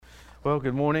Well,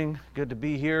 good morning. Good to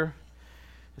be here.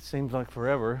 It seems like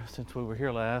forever since we were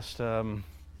here last.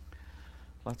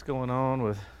 Lots going on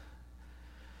with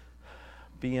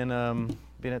being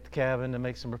at the cabin to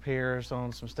make some repairs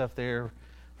on some stuff there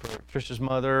for Trisha's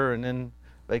mother, and then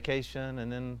vacation,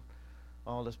 and then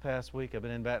all this past week I've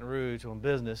been in Baton Rouge on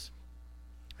business.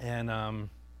 And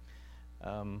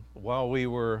while we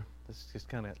were, this is just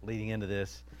kind of leading into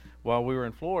this, while we were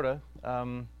in Florida,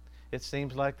 it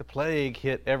seems like the plague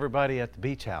hit everybody at the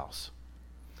beach house.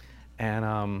 And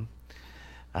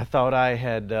I thought I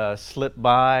had slipped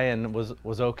by and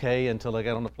was okay until I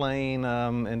got on the plane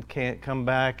and can't come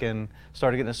back and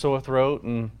started getting a sore throat,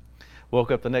 and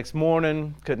woke up the next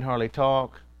morning, couldn't hardly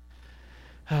talk.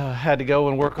 Had to go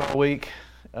and work all week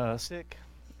sick.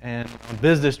 And on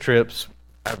business trips,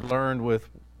 I've learned with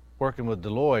working with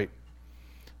Deloitte,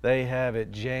 they have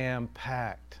it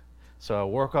jam-packed. So I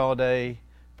work all day,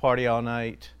 party all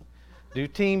night, do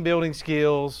team building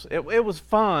skills. It was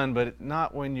fun, but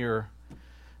not when you're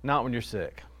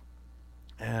sick.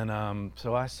 And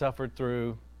so I suffered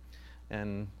through,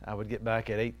 and I would get back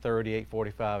at 8:30,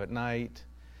 8:45 at night,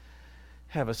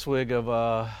 have a swig of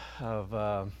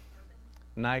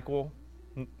NyQuil.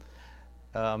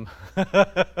 That's what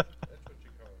you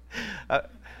call it.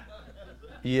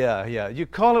 Yeah. You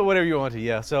call it whatever you want to.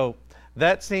 Yeah. So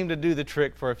that seemed to do the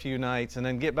trick for a few nights, and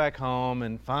then get back home,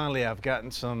 and finally I've gotten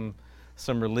some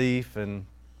relief, and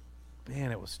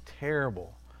man, it was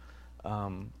terrible.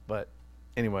 But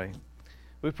anyway,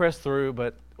 we pressed through.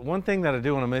 But one thing that I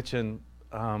do want to mention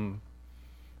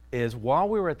is while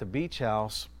we were at the beach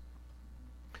house,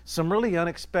 some really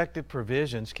unexpected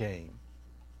provisions came.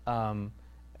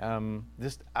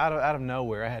 Just out of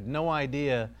nowhere. I had no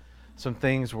idea some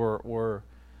things were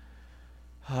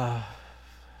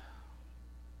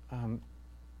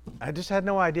I just had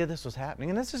no idea this was happening,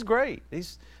 and this is great.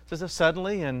 This is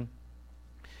suddenly, and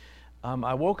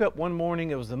I woke up one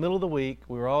morning. It was the middle of the week.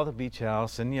 We were all at the beach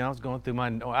house, and I was going through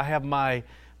I have my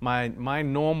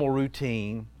normal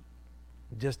routine,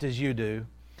 just as you do,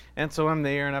 and so I'm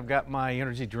there, and I've got my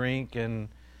energy drink, and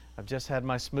I've just had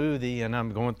my smoothie, and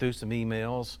I'm going through some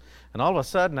emails, and all of a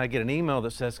sudden I get an email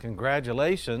that says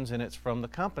congratulations, and it's from the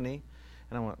company,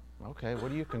 and I went, okay,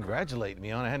 what are you congratulating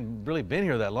me on? I hadn't really been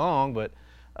here that long, but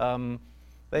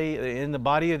they in the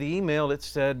body of the email it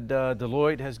said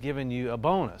Deloitte has given you a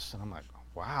bonus, and I'm like,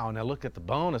 wow. And I looked at the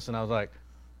bonus, and I was like,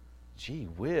 gee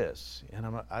whiz, and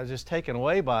I was just taken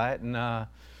away by it, and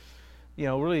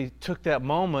really took that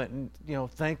moment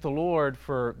and thanked the Lord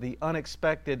for the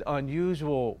unexpected,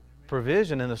 unusual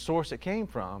provision and the source it came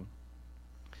from.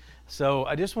 So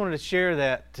I just wanted to share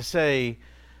that to say,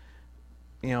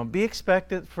 be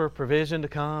expectant for provision to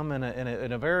come in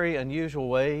a very unusual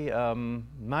way,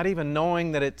 not even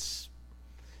knowing that it's,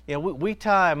 we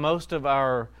tie most of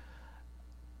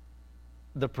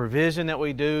the provision that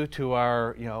we do to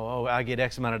our, I get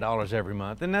X amount of dollars every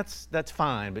month, and that's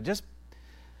fine, but just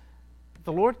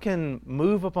the Lord can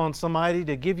move upon somebody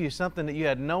to give you something that you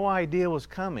had no idea was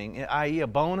coming, i.e. a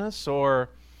bonus, or,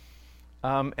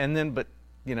 and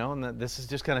this is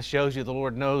just kind of shows you the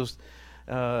Lord knows.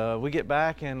 We get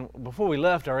back, and before we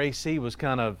left, our AC was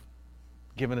kind of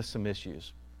giving us some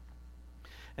issues.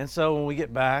 And so when we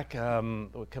get back, we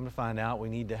come to find out we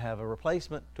need to have a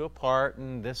replacement to a part,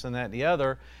 and this and that and the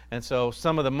other. And so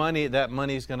some of the money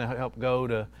is going to help go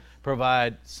to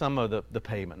provide some of the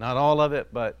payment. Not all of it,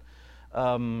 but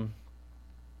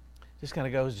just kind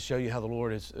of goes to show you how the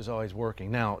Lord is always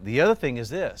working. Now, the other thing is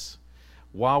this.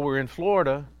 While we're in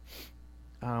Florida,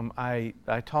 I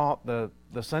taught the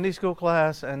Sunday school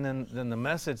class and then the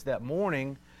message that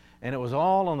morning, and it was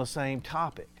all on the same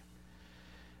topic.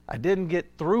 I didn't get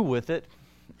through with it,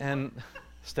 and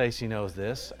Stacy knows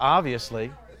this,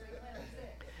 obviously.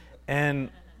 And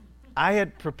I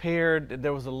had prepared,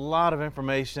 there was a lot of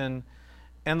information,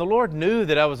 and the Lord knew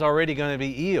that I was already going to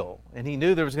be ill, and He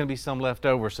knew there was going to be some left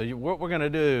over. So what we're going to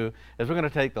do is we're going to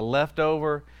take the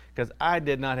leftover, because I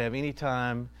did not have any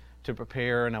time to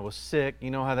prepare, and I was sick.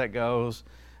 You know how that goes.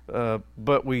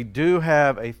 But we do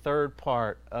have a third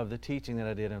part of the teaching that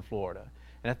I did in Florida.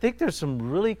 And I think there's some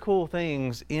really cool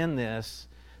things in this.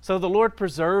 So the Lord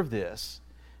preserved this.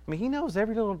 I mean, He knows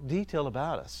every little detail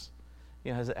about us.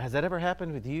 Has that ever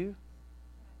happened with you?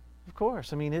 Of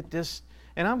course. I mean,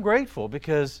 and I'm grateful,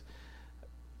 because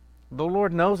the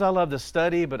Lord knows I love to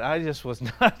study, but I just was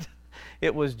not,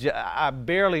 I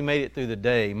barely made it through the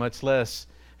day, much less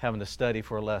having to study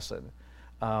for a lesson.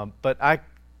 But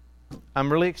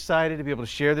I'm really excited to be able to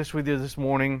share this with you this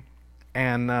morning.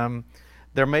 And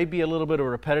there may be a little bit of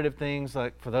repetitive things,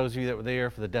 like for those of you that were there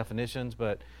for the definitions,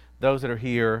 but those that are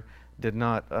here did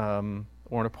not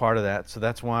weren't a part of that. So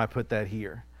that's why I put that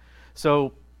here.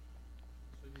 So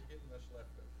you're getting us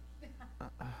leftovers.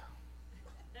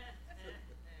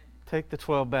 take the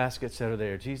 12 baskets that are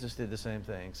there. Jesus did the same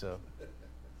thing. So,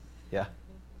 yeah.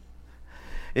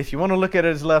 If you want to look at it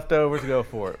as leftovers, go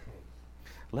for it.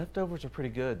 Leftovers are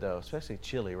pretty good, though, especially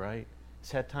chili, right? It's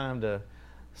had time to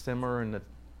simmer and the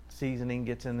seasoning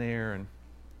gets in there.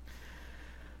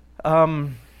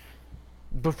 And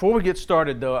before we get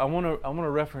started, though, I want to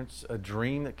reference a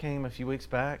dream that came a few weeks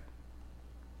back.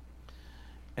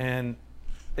 And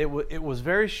it was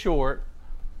very short.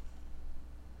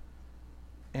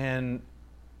 And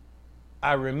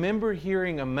I remember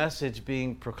hearing a message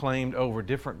being proclaimed over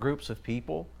different groups of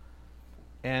people.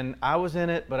 And I was in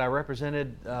it, but I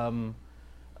represented the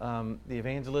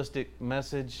evangelistic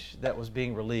message that was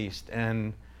being released.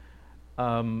 And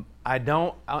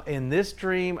in this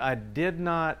dream, I did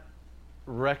not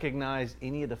recognize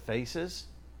any of the faces.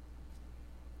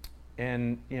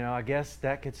 And, I guess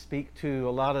that could speak to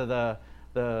a lot of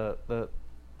the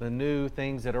new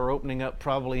things that are opening up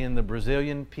probably in the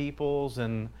Brazilian peoples.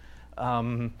 And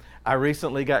I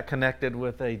recently got connected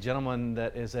with a gentleman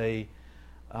that is a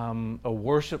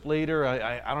worship leader.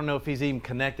 I don't know if he's even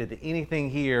connected to anything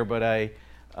here, but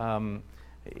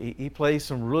he plays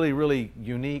some really, really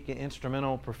unique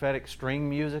instrumental prophetic string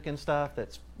music and stuff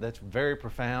that's very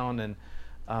profound. And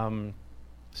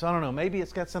so I don't know, maybe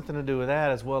it's got something to do with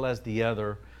that as well as the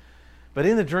other. But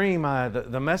in the dream,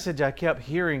 the message I kept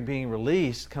hearing being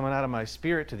released, coming out of my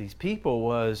spirit to these people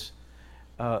was,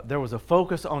 there was a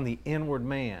focus on the inward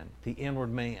man, the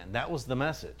inward man. That was the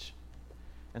message.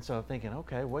 And so I'm thinking,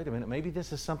 okay, wait a minute, maybe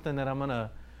this is something that I'm going to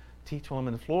teach them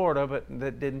in Florida, but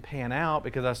that didn't pan out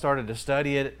because I started to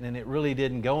study it and it really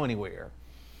didn't go anywhere.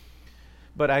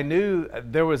 But I knew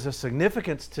there was a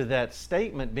significance to that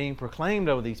statement being proclaimed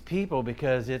over these people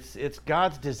because it's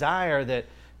God's desire that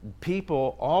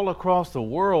people all across the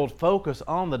world focus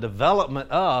on the development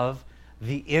of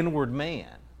the inward man.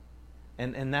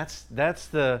 And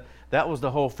that was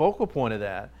the whole focal point of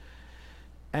that.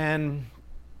 And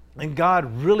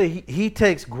God really, He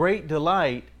takes great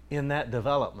delight in that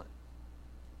development.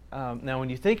 Now, when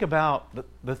you think about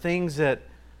the things that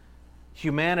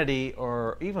humanity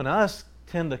or even us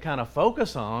tend to kind of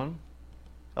focus on,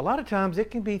 a lot of times it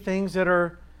can be things that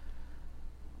are,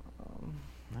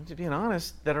 I'm just being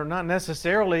honest, that are not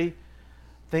necessarily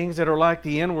things that are like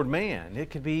the inward man.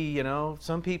 It could be,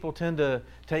 some people tend to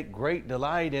take great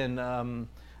delight in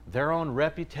their own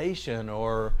reputation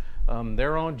or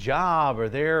their own job or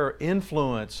their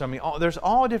influence. I mean, there's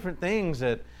all different things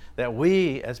that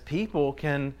we as people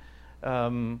can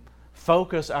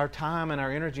focus our time and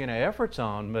our energy and our efforts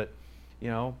on. But,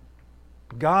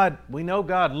 we know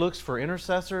God looks for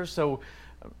intercessors, so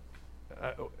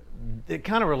it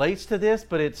kind of relates to this,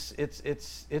 but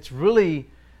it's really,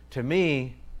 to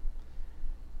me,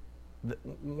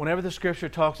 whenever the Scripture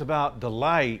talks about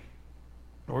delight,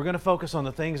 we're going to focus on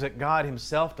the things that God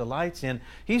Himself delights in.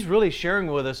 He's really sharing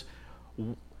with us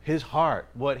His heart,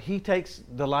 what He takes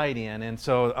delight in. And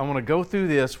so I want to go through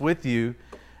this with you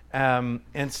and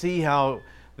see how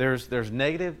there's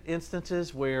negative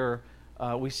instances where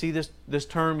we see this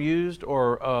term used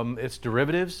or its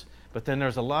derivatives, but then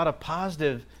there's a lot of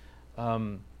positive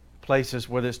places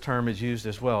where this term is used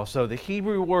as well. So the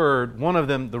Hebrew word, one of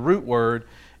them, the root word,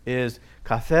 is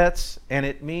kathetz, and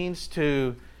it means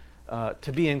to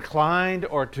be inclined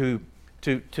or to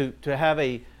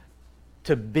have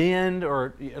to bend,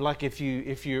 or like if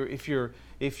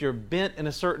you're bent in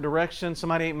a certain direction,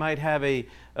 somebody might have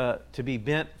to be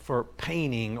bent for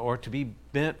painting or to be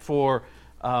bent for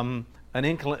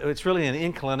it's really an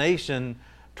inclination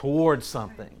towards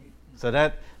something. So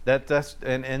that's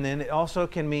and then it also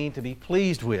can mean to be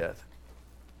pleased with.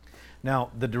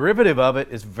 Now, the derivative of it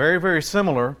is very, very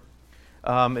similar.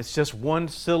 It's just one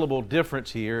syllable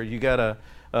difference here. You got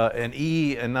an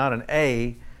E and not an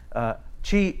A.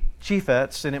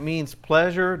 Chifetz, and it means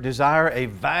pleasure, desire, a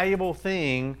valuable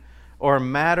thing, or a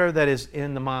matter that is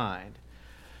in the mind.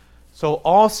 So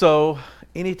also,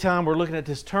 anytime we're looking at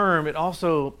this term, it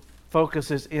also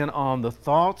focuses in on the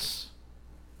thoughts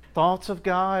of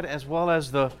God as well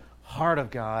as the heart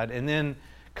of God, and then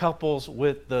couples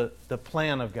with the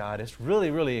plan of God. It's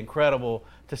really, really incredible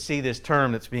to see this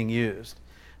term that's being used.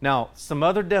 Now, some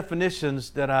other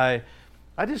definitions that I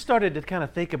just started to kind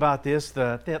of think about this,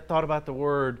 thought about the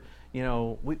word,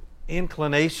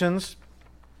 inclinations.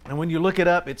 And when you look it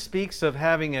up, it speaks of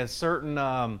having a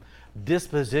certain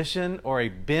disposition or a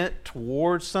bent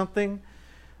towards something.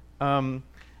 And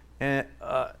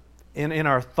in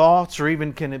our thoughts or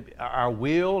even our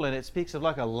will, and it speaks of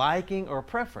like a liking or a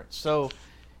preference. So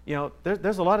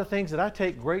there's a lot of things that I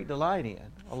take great delight in.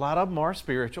 A lot of them are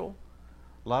spiritual.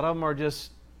 A lot of them are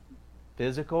just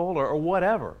physical or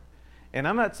whatever. And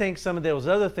I'm not saying some of those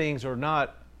other things are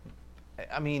not.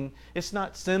 I mean, it's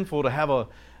not sinful to have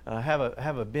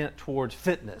a bent towards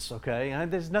fitness. Okay,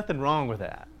 there's nothing wrong with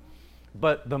that.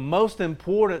 But the most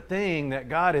important thing that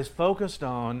God is focused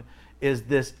on is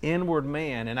this inward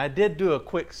man. And I did do a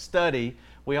quick study.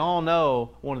 We all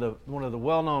know one of the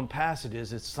well-known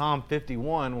passages is Psalm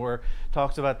 51, where it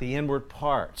talks about the inward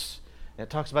parts. It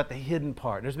talks about the hidden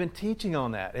part. There's been teaching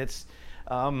on that. It's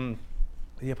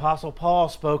the Apostle Paul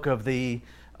spoke of the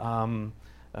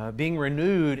being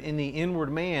renewed in the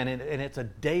inward man, and it's a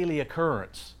daily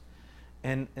occurrence.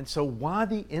 And so why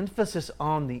the emphasis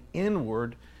on the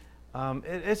inward?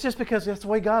 It's just because that's the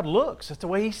way God looks. That's the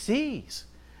way He sees.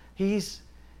 He's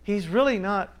really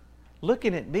not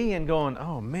looking at me and going,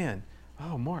 oh man,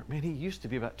 oh Mark, man, he used to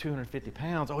be about 250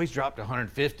 pounds. Oh, he's dropped to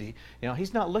 150.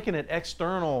 He's not looking at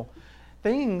external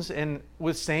things. And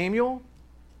with Samuel,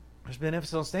 there's been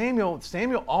emphasis on Samuel.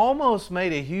 Samuel almost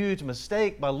made a huge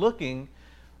mistake by looking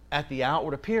at the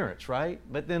outward appearance, right?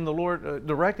 But then the Lord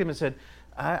directed him and said,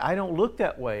 I don't look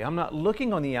that way. I'm not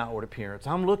looking on the outward appearance.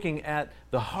 I'm looking at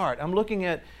the heart. I'm looking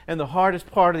at, and the heart is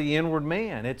part of the inward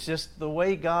man. It's just the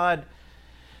way God,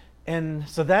 and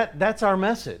so that's our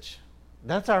message.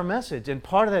 That's our message. And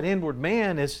part of that inward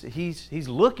man is he's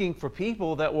looking for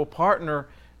people that will partner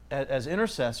as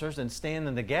intercessors and stand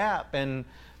in the gap, and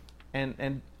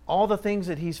all the things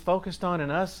that He's focused on in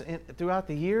us throughout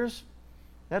the years,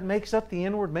 that makes up the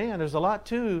inward man. There's a lot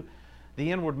to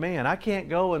the inward man. I can't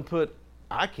go and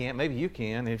maybe you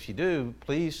can. If you do,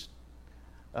 please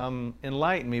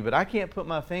enlighten me. But I can't put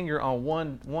my finger on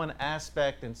one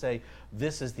aspect and say,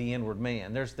 this is the inward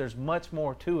man. There's much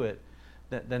more to it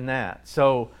than that.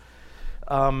 So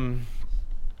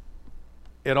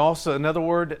it also, another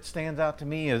word that stands out to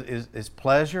me is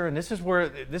pleasure. And this is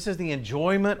the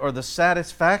enjoyment or the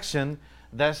satisfaction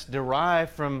that's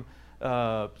derived from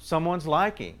someone's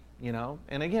liking.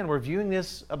 And again, we're viewing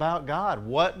this about God.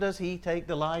 What does He take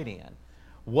delight in?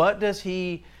 What does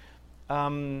He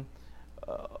enjoy?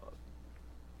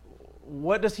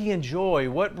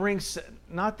 What brings?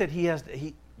 Not that he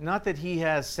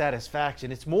has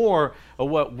satisfaction. It's more of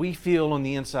what we feel on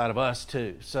the inside of us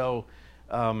too. So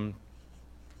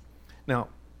now,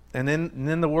 and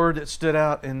then the word that stood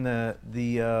out in the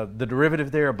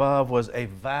derivative there above was a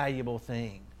valuable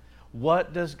thing.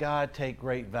 What does God take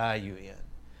great value in?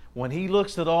 When He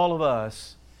looks at all of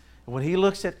us, when He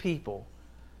looks at people,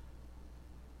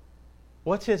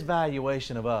 what's His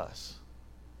valuation of us?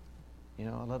 I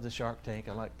love the Shark Tank.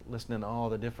 I like listening to all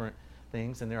the different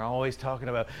things, and they're always talking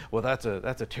about, well, that's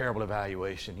a terrible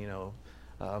evaluation,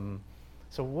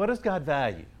 So what does God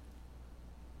value?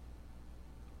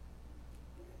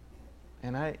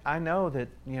 And I know that,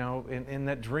 in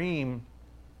that dream,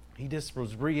 He just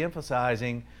was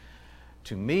re-emphasizing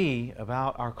to me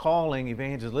about our calling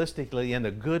evangelistically, and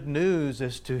the good news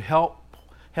is to help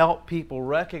people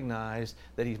recognize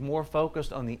that He's more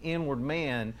focused on the inward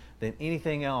man than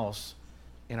anything else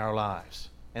in our lives,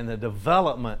 and the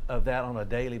development of that on a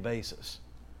daily basis.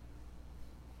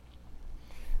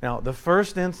 Now, the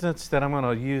first instance that I want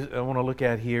to look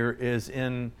at here is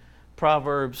in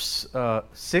Proverbs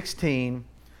 16,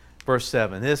 verse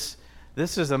 7. This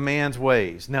is a man's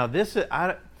ways. Now,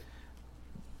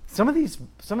 some of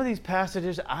these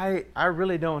passages I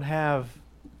really don't have.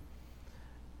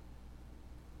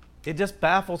 It just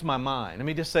baffles my mind. Let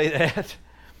me just say that.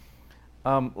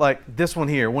 Like this one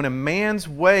here. When a man's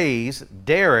ways,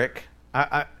 Derek,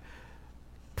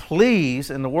 please,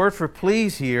 and the word for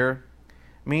please here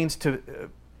means to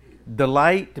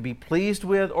delight, to be pleased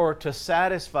with, or to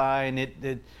satisfy, and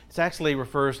it actually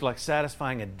refers to like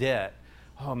satisfying a debt.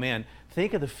 Oh man,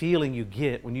 think of the feeling you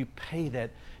get when you pay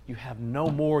that, you have no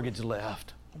mortgage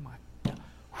left. Oh my God.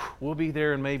 We'll be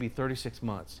there in maybe 36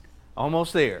 months.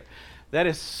 Almost there. That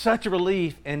is such a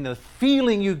relief, and the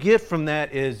feeling you get from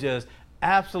that is just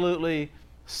absolutely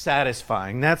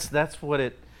satisfying. That's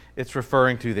what it's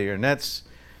referring to there. And that's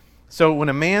so when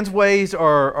a man's ways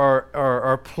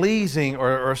are pleasing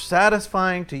or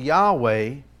satisfying to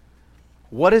Yahweh,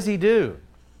 what does He do?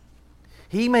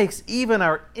 He makes even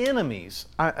our enemies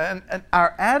and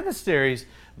our adversaries,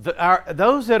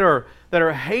 those that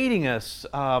are hating us,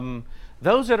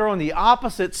 those that are on the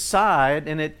opposite side,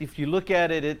 and if you look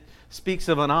at it, it speaks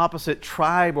of an opposite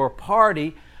tribe or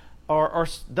party, or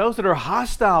those that are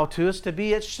hostile to us, to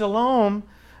be at shalom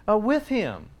with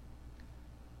Him.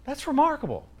 That's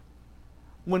remarkable.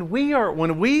 When we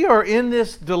are in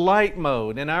this delight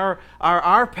mode, and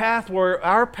our pathway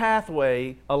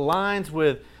aligns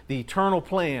with the eternal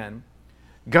plan,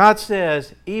 God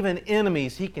says even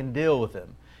enemies, He can deal with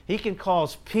them. He can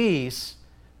cause peace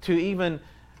to even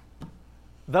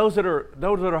those that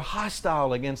are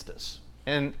hostile against us,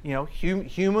 and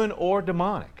human or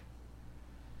demonic.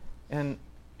 And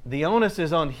the onus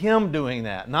is on Him doing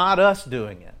that, not us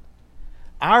doing it.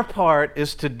 Our part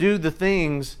is to do the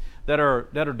things that are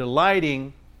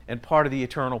delighting and part of the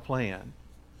eternal plan.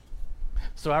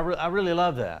 So I really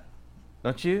love that,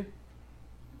 don't you?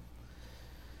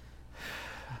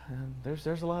 And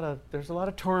there's a lot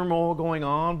of turmoil going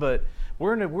on, but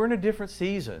we're in a different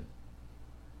season.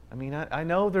 I mean, I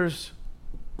know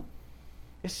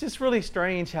it's just really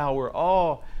strange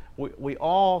how we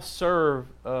all serve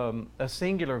a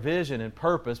singular vision and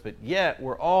purpose, but yet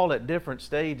we're all at different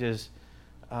stages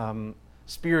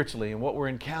spiritually and what we're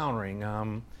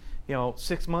encountering.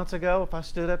 6 months ago, if I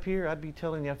stood up here, I'd be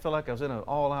telling you I felt like I was in an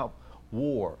all-out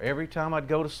war. Every time I'd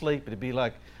go to sleep, it'd be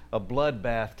like a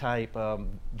bloodbath type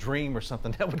dream or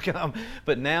something that would come.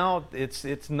 But now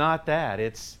it's not that.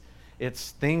 It's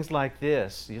things like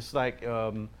this. It's like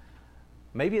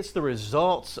maybe it's the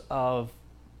results of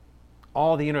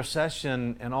all the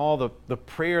intercession and all the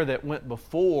prayer that went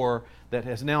before that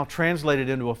has now translated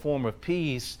into a form of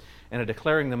peace and a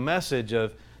declaring the message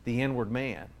of the inward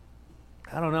man.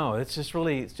 I don't know. It's just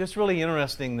really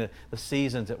interesting the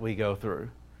seasons that we go through.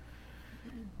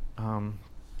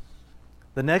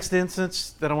 The next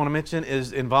instance that I want to mention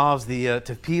involves the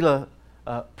tefillah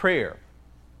prayer.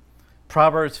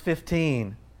 Proverbs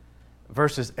 15,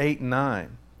 verses 8 and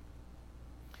 9.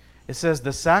 It says,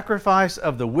 "The sacrifice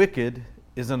of the wicked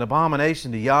is an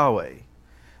abomination to Yahweh,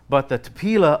 but the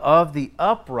tefillah of the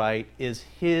upright is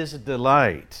His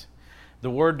delight." The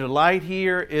word delight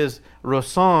here is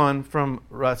rason from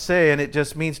raseh, and it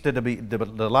just means to be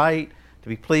delight, to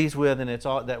be pleased with, and it's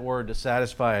all that word to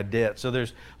satisfy a debt. So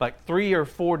there's like 3 or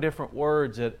 4 different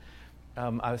words that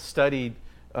I studied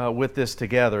with this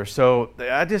together. So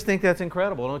I just think that's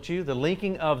incredible, don't you? The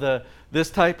linking of this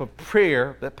type of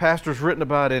prayer that Pastor's written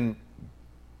about in,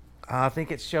 I think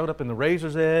it showed up in the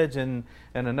Razor's Edge and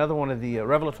another one of the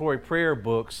revelatory prayer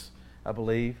books, I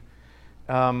believe.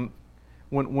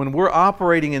 When we're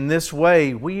operating in this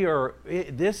way,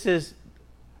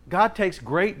 God takes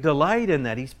great delight in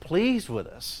that. He's pleased with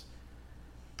us.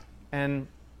 And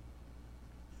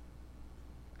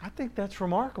I think that's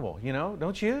remarkable,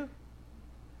 don't you?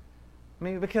 I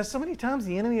mean, because so many times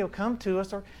the enemy will come to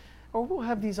us or we'll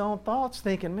have these own thoughts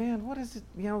thinking, man, what is it,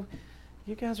 you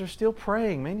guys are still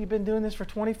praying, man. You've been doing this for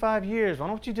 25 years. Why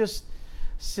don't you just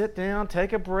sit down,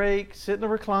 take a break, sit in the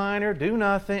recliner, do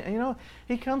nothing?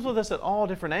 He comes with us at all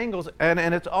different angles, and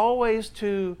it's always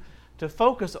to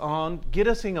focus on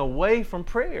getting us away from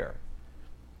prayer.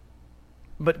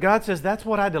 But God says, that's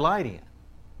what I delight in.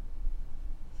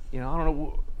 I don't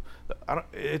know.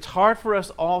 It's hard for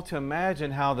us all to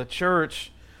imagine how the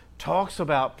church talks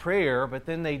about prayer, but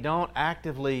then they don't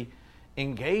actively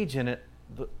engage in it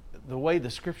the way the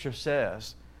Scripture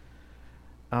says.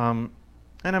 And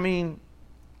I mean,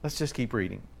 let's just keep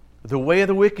reading. "The way of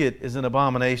the wicked is an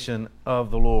abomination of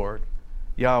the Lord,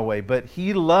 Yahweh, but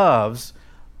He loves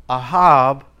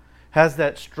Ahab, has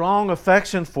that strong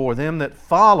affection for them that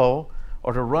follow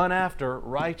or to run after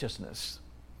righteousness."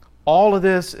 All of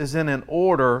this is in an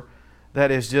order that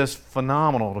is just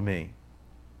phenomenal to me.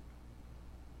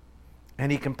 And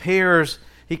he compares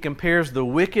the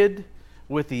wicked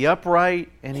with the upright,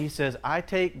 and he says, I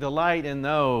take delight in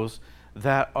those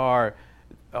that are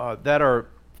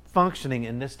functioning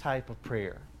in this type of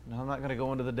prayer. Now, I'm not going to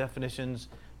go into the definitions.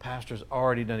 Pastor's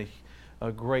already done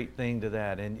a great thing to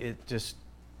that, and it just...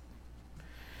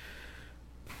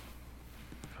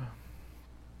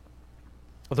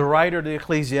 The writer of the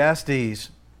Ecclesiastes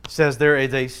says there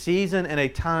is a season and a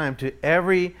time to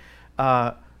every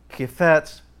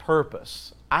kifet's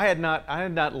purpose. I had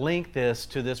not linked this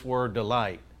to this word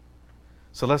delight.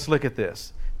 So let's look at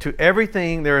this. To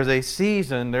everything there is a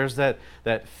season. There's that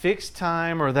fixed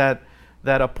time or that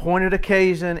appointed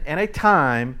occasion and a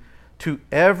time to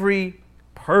every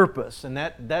purpose. And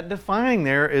that defining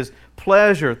there is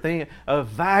pleasure,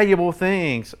 valuable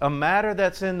things, a matter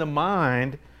that's in the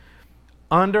mind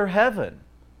under heaven.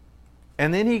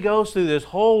 And then he goes through this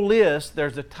whole list.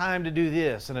 There's a time to do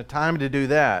this and a time to do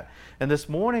that. And this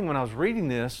morning when I was reading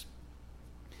this,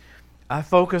 I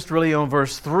focused really on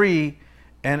verse 3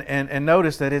 and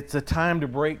noticed that it's a time to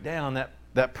break down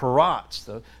that parats,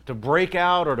 to break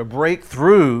out or to break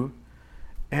through.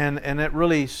 And it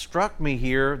really struck me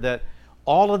here that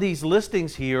all of these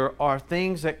listings here are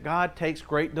things that God takes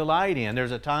great delight in.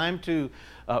 There's a time to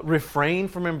refrain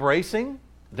from embracing.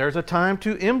 There's a time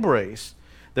to embrace.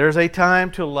 There's a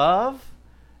time to love,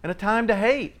 and a time to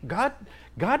hate. God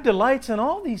delights in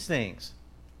all these things.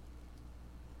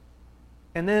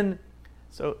 And then,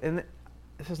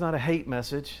 this is not a hate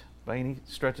message by any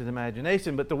stretch of the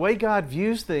imagination, but the way God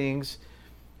views things,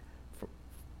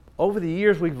 over the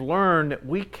years we've learned that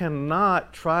we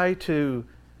cannot try to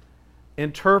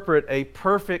interpret a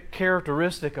perfect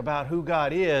characteristic about who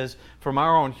God is from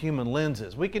our own human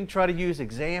lenses. We can try to use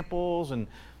examples and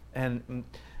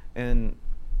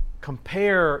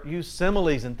compare, use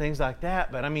similes and things like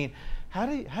that, but I mean, how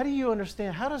do you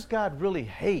understand, how does God really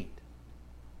hate?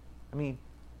 I mean,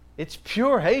 it's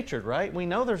pure hatred, right? We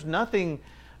know there's nothing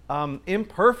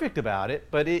imperfect about it,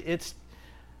 but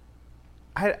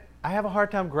I have a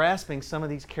hard time grasping some of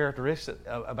these characteristics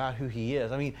about who He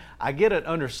is. I mean, I get an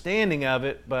understanding of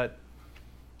it, but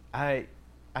I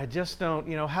just don't.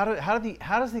 You know, how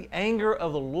does the anger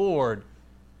of the Lord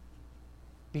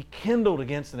be kindled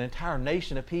against an entire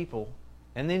nation of people,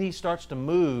 and then He starts to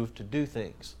move to do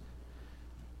things?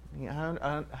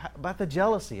 About the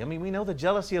jealousy. I mean, we know the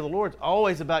jealousy of the Lord is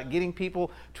always about getting people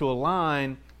to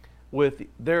align with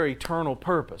their eternal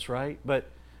purpose, right? But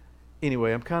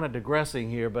anyway, I'm kind of digressing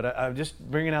here, but I'm just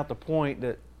bringing out the point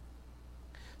that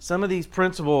some of these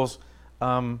principles,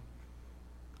 I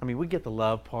mean, we get the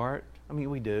love part. I mean,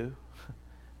 we do,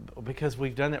 because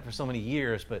we've done that for so many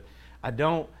years, but I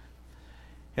don't,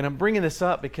 and I'm bringing this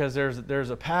up because there's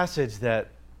a passage that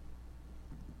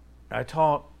I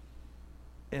taught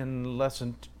in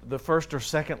the first or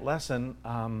second lesson,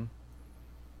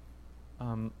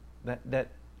 that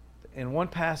in one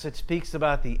passage speaks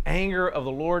about the anger of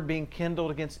the Lord being kindled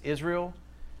against Israel,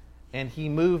 and He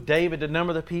moved David to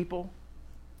number the people.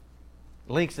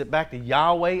 Links it back to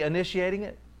Yahweh initiating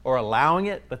it or allowing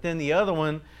it. But then the other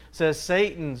one says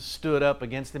Satan stood up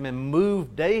against him and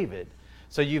moved David.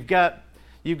 So you've got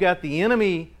the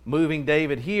enemy moving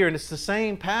David here, and it's the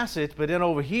same passage, but then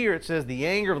over here it says the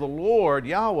anger of the Lord,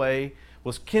 Yahweh,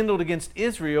 was kindled against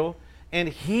Israel, and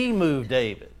He moved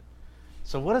David.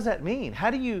 So what does that mean?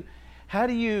 How do you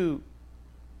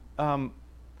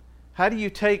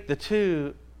take the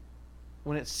two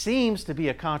when it seems to be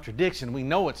a contradiction? We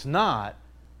know it's not,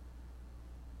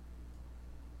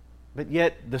 but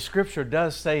yet the Scripture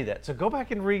does say that. So go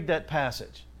back and read that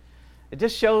passage. It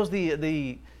just shows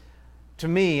to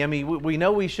me, I mean, we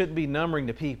know we shouldn't be numbering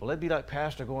the people. It'd be like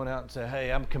pastor going out and say,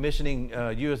 hey, I'm commissioning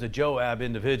you as a Joab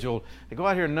individual to go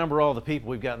out here and number all the people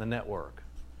we've got in the network.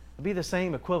 It'd be the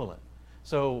same equivalent.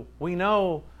 So we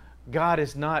know God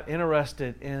is not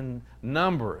interested in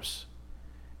numbers.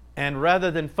 And rather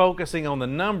than focusing on the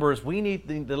numbers, we need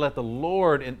to let the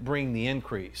Lord bring the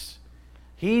increase.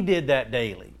 He did that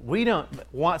daily. We don't.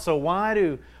 So why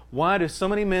do so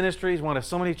many ministries, why do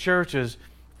so many churches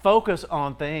focus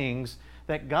on things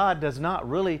that God does not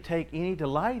really take any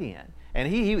delight in?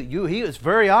 And he is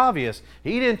very obvious.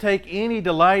 He didn't take any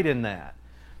delight in that.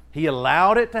 He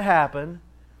allowed it to happen,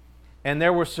 and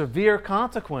there were severe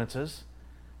consequences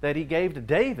that He gave to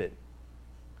David.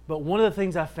 But one of the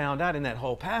things I found out in that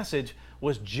whole passage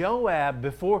was Joab,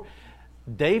 before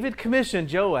David commissioned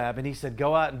Joab, and he said,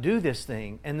 go out and do this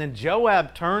thing. And then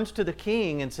Joab turns to the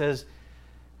king and says,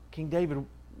 King David,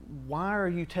 why are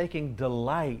you taking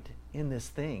delight in this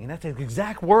thing? And that's the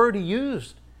exact word he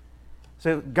used.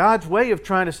 So God's way of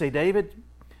trying to say, David,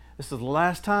 this is the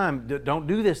last time, don't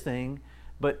do this thing.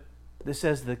 But this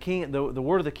says the king, the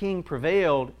word of the king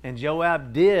prevailed, and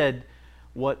Joab did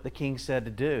what the king said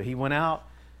to do. He went out,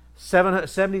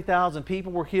 70,000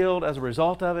 people were killed as a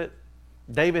result of it.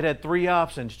 David had three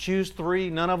options, choose three,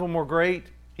 none of them were great.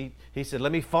 He said,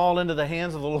 let me fall into the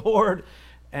hands of the Lord.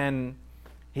 And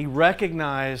he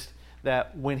recognized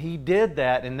that when he did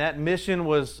that and that mission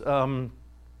was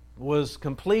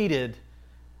completed,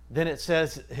 then it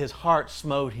says his heart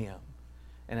smote him.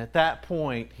 And at that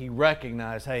point, he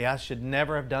recognized, hey, I should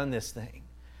never have done this thing.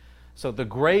 So the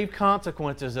grave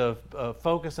consequences of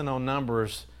focusing on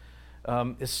numbers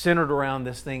is centered around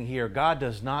this thing here. God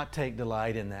does not take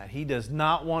delight in that. He does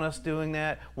not want us doing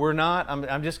that. We're not.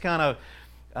 I'm just kind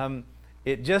of,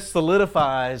 it just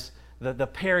solidifies the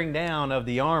paring down of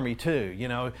the army too. You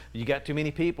know, you got too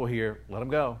many people here, let them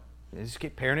go. You just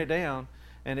keep paring it down.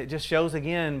 And it just shows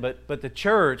again, but the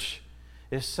church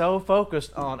is so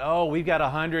focused on, oh, we've got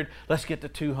 100, let's get to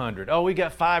 200. Oh, we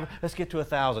got 5, let's get to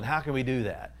 1,000. How can we do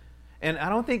that? And I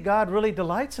don't think God really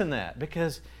delights in that,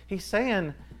 because He's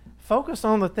saying, focus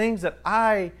on the things that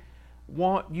I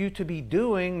want you to be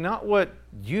doing, not what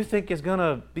you think is going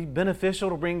to be beneficial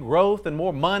to bring growth and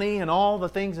more money and all the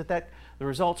things that the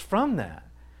results from that.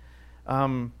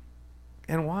 And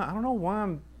why, I don't know why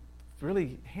I'm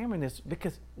really hammering this,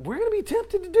 because we're going to be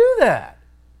tempted to do that.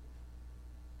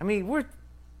 I mean,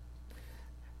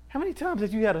 How many times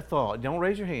have you had a thought? Don't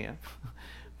raise your hand.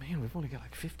 Man, we've only got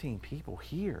like 15 people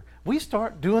here. We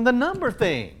start doing the number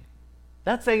thing.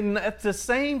 That's the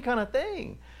same kind of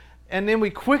thing. And then we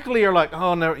quickly are like,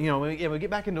 oh, no, we get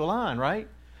back into a line, right?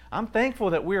 I'm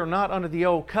thankful that we are not under the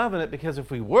old covenant, because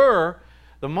if we were,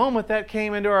 the moment that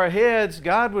came into our heads,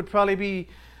 God would probably be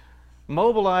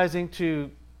mobilizing to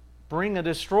bring a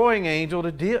destroying angel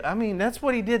to deal. I mean, that's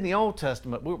what he did in the Old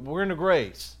Testament. We're in the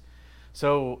grace.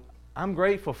 So I'm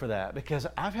grateful for that, because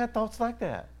I've had thoughts like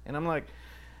that. And I'm like,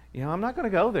 I'm not going to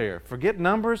go there. Forget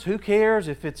numbers. Who cares?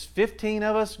 If it's 15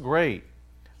 of us, great.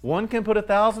 One can put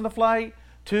 1,000 to flight.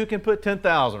 Two can put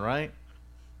 10,000, right?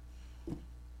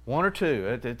 One or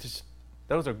two.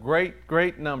 Those are great,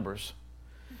 great numbers.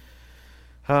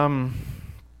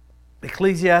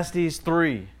 Ecclesiastes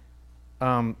 3,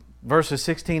 verses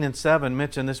 16 and 7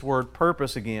 mention this word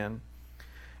purpose again.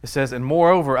 It says, "And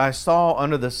moreover, I saw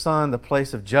under the sun the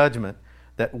place of judgment,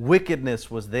 that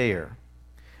wickedness was there,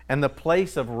 and the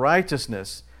place of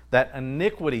righteousness, that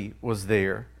iniquity was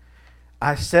there.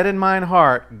 I said in mine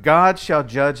heart, God shall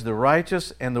judge the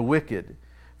righteous and the wicked,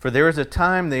 for there is a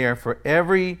time there for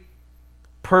every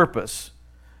purpose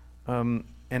and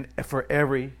for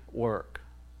every work."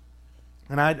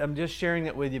 And I'm just sharing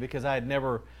that with you because I had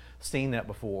never seen that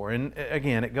before. And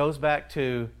again, it goes back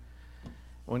to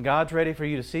when God's ready for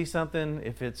you to see something,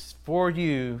 if it's for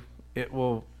you,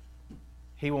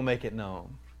 He will make it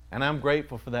known. And I'm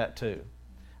grateful for that too.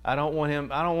 I don't want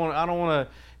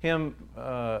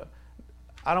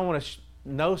to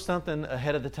know something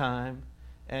ahead of the time,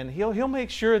 and he'll make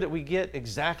sure that we get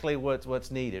exactly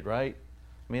what's needed, right?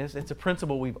 I mean, it's a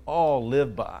principle we've all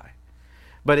lived by.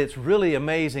 But it's really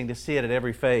amazing to see it at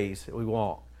every phase that we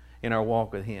walk in our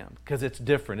walk with Him, because it's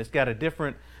different. It's got a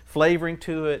different flavoring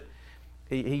to it.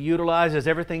 He utilizes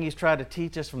everything He's tried to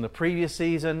teach us from the previous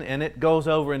season, and it goes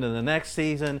over into the next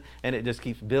season, and it just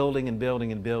keeps building and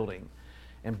building and building.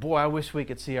 And boy, I wish we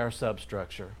could see our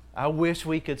substructure. I wish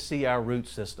we could see our root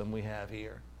system we have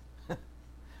here.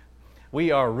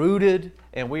 We are rooted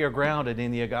and we are grounded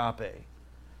in the agape.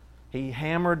 He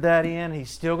hammered that in.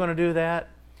 He's still going to do that.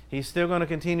 He's still going to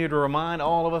continue to remind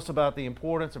all of us about the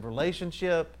importance of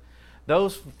relationship.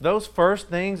 Those first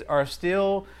things are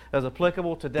still as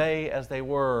applicable today as they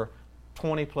were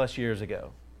 20 plus years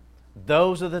ago.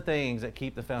 Those are the things that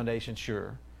keep the foundation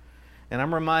sure. And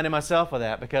I'm reminding myself of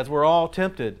that because we're all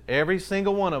tempted, every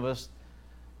single one of us,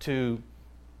 to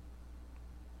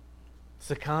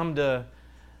succumb to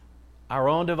our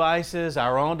own devices,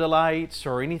 our own delights,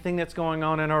 or anything that's going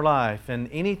on in our life. And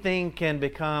anything can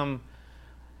become,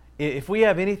 if we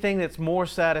have anything that's more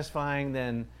satisfying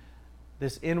than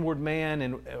this inward man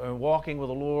and walking with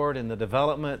the Lord and the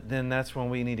development, then that's when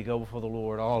we need to go before the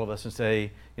Lord, all of us, and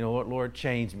say, you know what, Lord,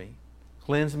 change me,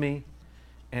 cleanse me,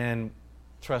 and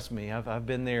trust me, I've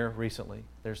been there recently.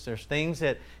 There's things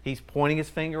that He's pointing His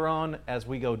finger on as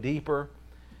we go deeper.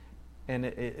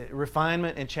 And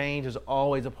refinement and change is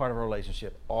always a part of our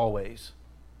relationship, always.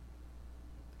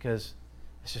 Because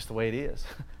it's just the way it is.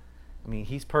 I mean,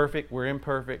 He's perfect, we're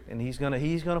imperfect, and He's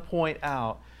gonna point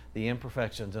out the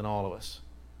imperfections in all of us.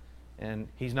 And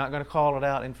He's not going to call it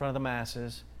out in front of the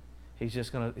masses. He's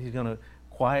going to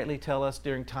quietly tell us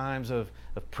during times of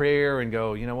prayer and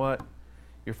go, you know what?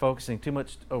 You're focusing too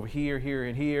much over here, here,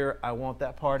 and here. I want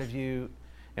that part of you.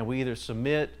 And we either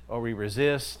submit or we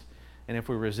resist. And if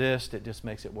we resist, it just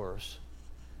makes it worse.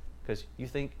 Because you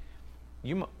think,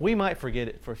 we might forget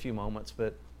it for a few moments,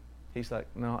 but He's like,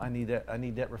 no, I need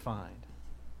that refined.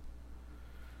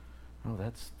 Oh,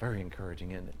 that's very encouraging,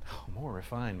 isn't it? Oh, more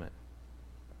refinement.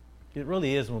 It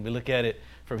really is when we look at it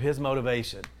from His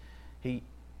motivation. He's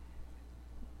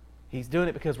doing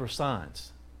it because we're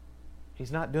sons.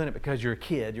 He's not doing it because you're a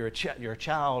kid, you're a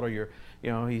child, or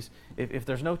if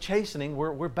there's no chastening,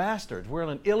 we're bastards. We're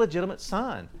an illegitimate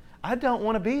son. I don't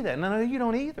want to be that. No, you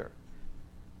don't either.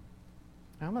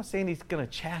 Now, I'm not saying He's going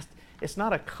to it's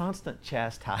not a constant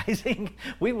chastising.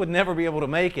 We would never be able to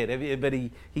make it, but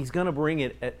He's going to bring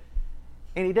it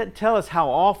and He doesn't tell us how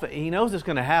often. He knows it's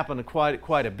going to happen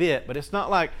quite a bit, but it's not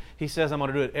like He says, I'm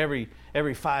going to do it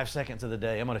every 5 seconds of the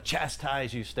day. I'm going to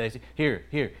chastise you, Stacy.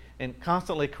 Here, and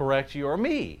constantly correct you, or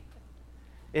me.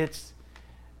 It's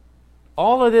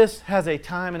all of this has a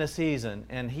time and a season,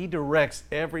 and He directs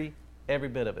every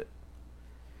bit of it.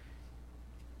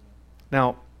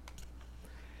 Now,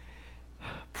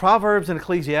 Proverbs and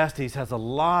Ecclesiastes has a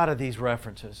lot of these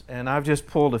references, and I've just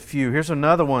pulled a few. Here's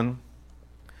another one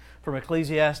from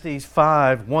Ecclesiastes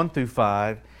 5, 1 through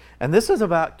 5. And this is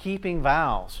about keeping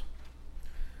vows.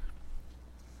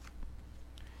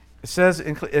 It says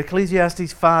in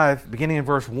Ecclesiastes 5, beginning in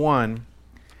verse 1,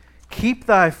 Keep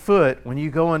thy foot when you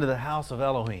go into the house of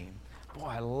Elohim. Boy,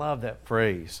 I love that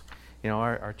phrase. You know,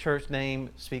 our church name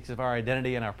speaks of our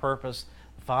identity and our purpose.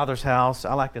 The Father's house.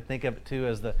 I like to think of it too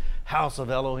as the house of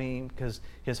Elohim because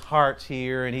His heart's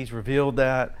here and He's revealed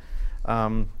that.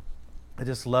 I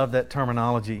just love that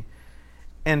terminology.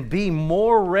 And be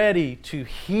more ready to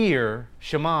hear,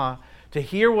 Shema, to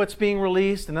hear what's being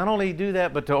released, and not only do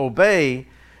that, but to obey,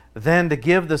 than to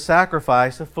give the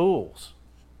sacrifice of fools.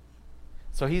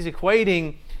 So he's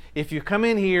equating, if you come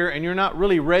in here and you're not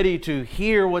really ready to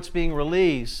hear what's being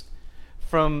released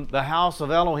from the house of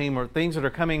Elohim, or things that are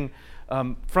coming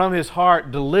from His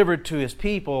heart delivered to His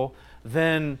people,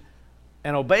 then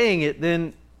and obeying it,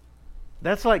 then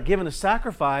that's like giving a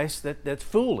sacrifice that's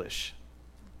foolish.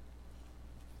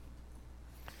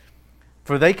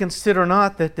 For they consider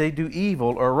not that they do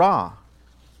evil or raw.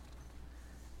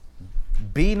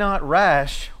 Be not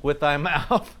rash with thy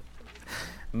mouth.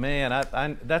 Man,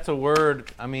 that's a word,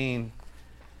 I mean,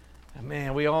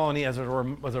 man, we all need, as a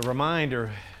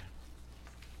reminder,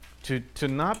 to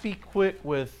not be quick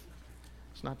with,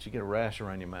 it's not you get a rash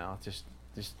around your mouth, just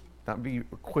not be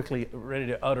quickly ready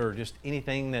to utter just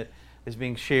anything that is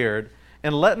being shared.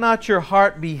 And let not your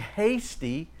heart be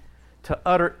hasty to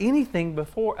utter anything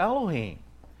before Elohim.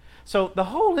 So the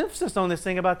whole emphasis on this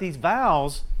thing about these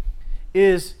vows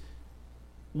is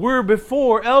we're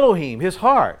before Elohim, His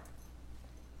heart.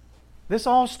 This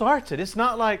all starts it. It's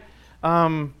not like,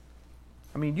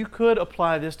 you could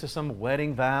apply this to some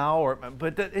wedding vow,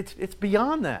 but it's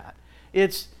beyond that.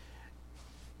 It's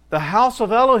the house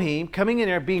of Elohim coming in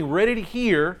there, being ready to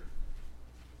hear.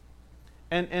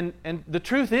 And the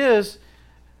truth is,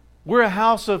 we're a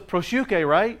house of proshuke,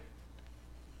 right?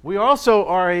 We also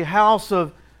are a house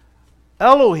of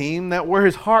Elohim, that where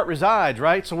His heart resides,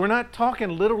 right? So we're not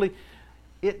talking literally.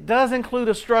 It does include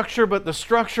a structure, but the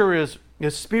structure is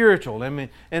spiritual.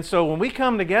 And so when we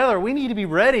come together, we need to be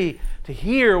ready to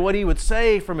hear what He would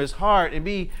say from His heart and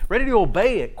be ready to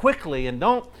obey it quickly. And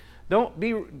don't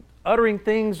be uttering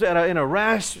things in a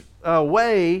rash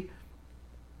way.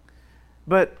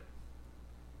 But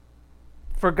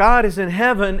for God is in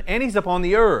heaven and He's upon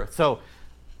the earth. So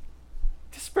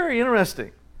just very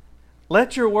interesting.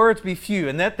 Let your words be few.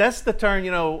 And that's the turn,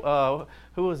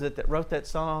 who was it that wrote that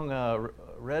song?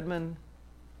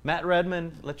 Matt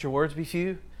Redman, let your words be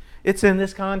few. It's in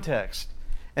this context.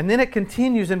 And then it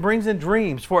continues and brings in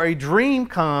dreams. For a dream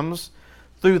comes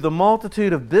through the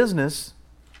multitude of business.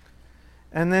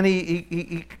 And then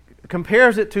he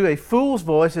compares it to a fool's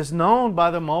voice is known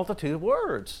by the multitude of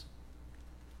words.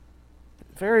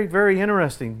 Very, very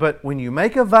interesting. But when you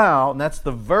make a vow, and that's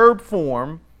the verb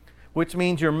form, which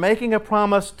means you're making a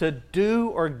promise to do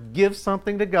or give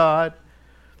something to God.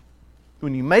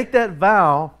 When you make that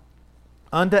vow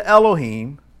unto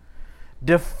Elohim,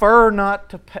 defer not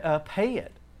to pay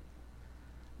it.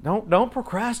 Don't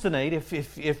procrastinate.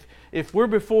 If we're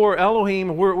before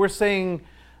Elohim, we're saying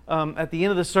at the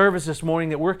end of the service this morning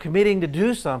that we're committing to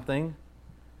do something,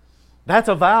 that's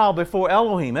a vow before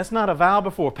Elohim. That's not a vow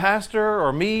before pastor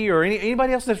or me or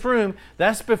anybody else in this room.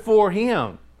 That's before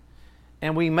Him.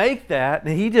 And we make that,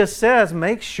 and He just says,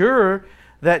 make sure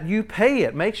that you pay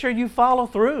it. Make sure you follow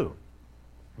through.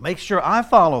 Make sure I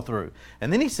follow through.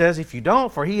 And then He says, if you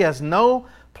don't, for He has no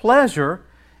pleasure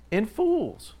in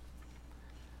fools.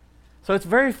 So it's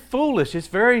very foolish, it's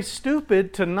very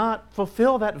stupid to not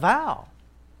fulfill that vow.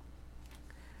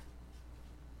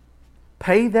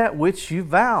 Pay that which you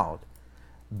vowed.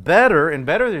 Better,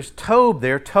 there's tob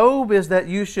there. Tob is that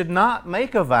you should not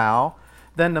make a vow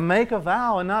than to make a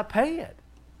vow and not pay it.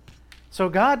 So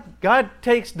God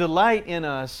takes delight in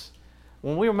us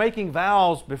when we're making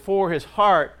vows before His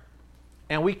heart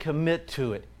and we commit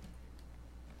to it.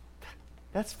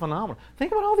 That's phenomenal.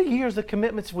 Think about all the years of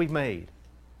commitments we've made.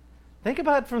 Think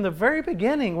about from the very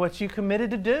beginning what you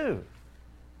committed to do.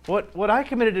 What I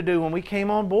committed to do when we came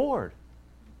on board.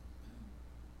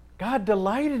 God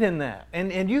delighted in that.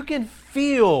 And you can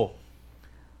feel,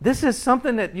 this is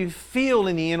something that you feel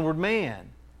in the inward man.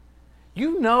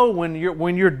 You know when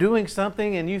you're doing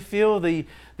something and you feel the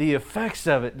effects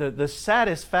of it, the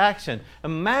satisfaction.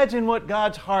 Imagine what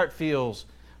God's heart feels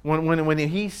when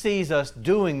He sees us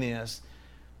doing this.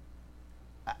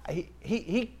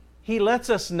 He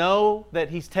lets us know that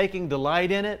He's taking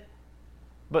delight in it,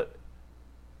 but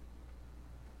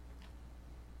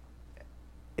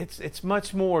it's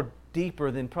much more deeper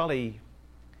than probably,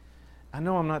 I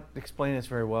know I'm not explaining this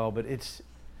very well, but it's,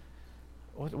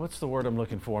 what's the word I'm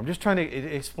looking for? I'm just trying to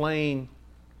explain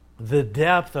the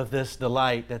depth of this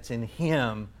delight that's in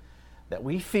Him that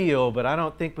we feel, but I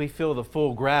don't think we feel the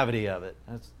full gravity of it.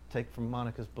 That's take from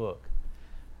Monica's book.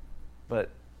 But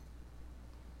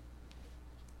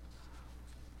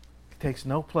takes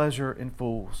no pleasure in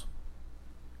fools.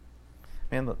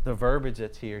 Man, the verbiage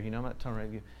that's here, I'm not talking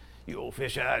about you old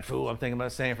fish-eyed fool. I'm thinking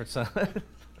about Sanford Son.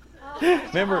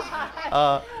 Remember,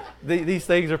 these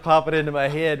things are popping into my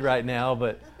head right now,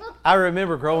 but I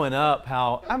remember growing up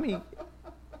how,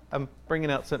 I'm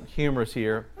bringing out something humorous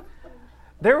here.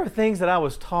 There were things that I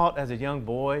was taught as a young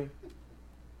boy,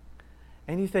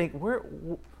 and you think, where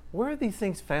are these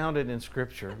things founded in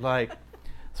Scripture? Like,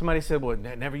 somebody said, well,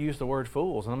 never use the word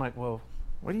fools. And I'm like, well,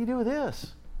 what do you do with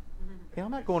this? I'm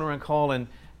not going around calling,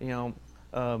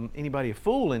 anybody a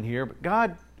fool in here, but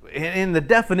God, in the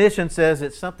definition, says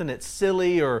it's something that's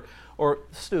silly or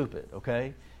stupid,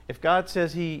 okay? If God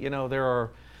says there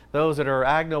are those that are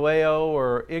agnoeo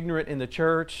or ignorant in the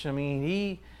church,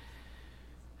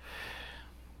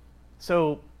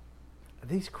 so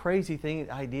these crazy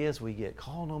ideas we get,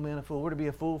 call no man a fool, we're to be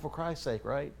a fool for Christ's sake,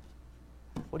 right?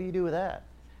 What do you do with that?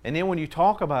 And then when you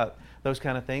talk about those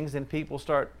kind of things, then people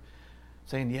start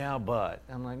saying, yeah, but.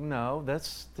 I'm like, no,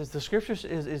 the Scripture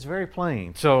is very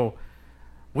plain. So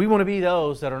we want to be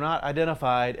those that are not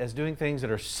identified as doing things that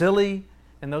are silly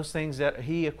and those things that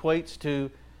he equates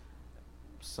to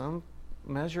some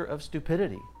measure of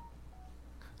stupidity.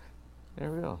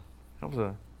 There we go. That was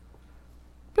a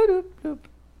boop, boop.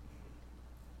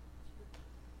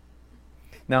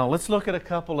 Now let's look at a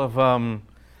couple of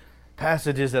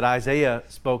passages that Isaiah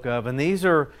spoke of, and these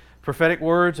are prophetic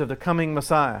words of the coming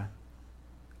Messiah.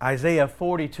 Isaiah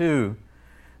 42,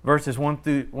 verses 1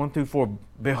 through 4.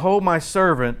 Behold my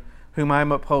servant, whom I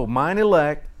uphold, mine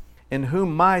elect, in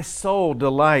whom my soul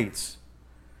delights.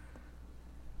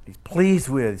 He's pleased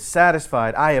with,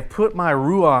 satisfied. I have put my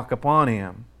ruach upon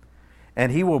him,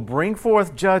 and he will bring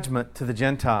forth judgment to the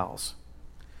Gentiles.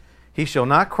 He shall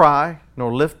not cry,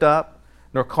 nor lift up,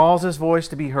 nor cause his voice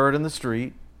to be heard in the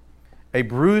street. A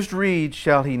bruised reed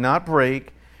shall he not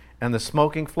break, and the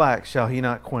smoking flax shall he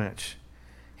not quench.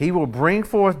 He will bring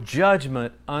forth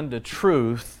judgment unto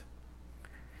truth.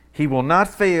 He will not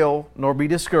fail nor be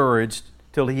discouraged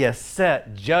till he has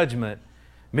set judgment,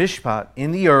 mishpat,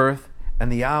 in the earth,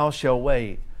 and the isles shall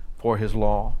wait for his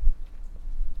law.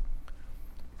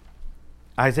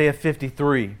 Isaiah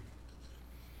 53,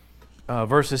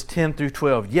 verses 10 through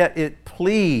 12. Yet it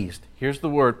pleased, here's the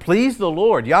word, pleased the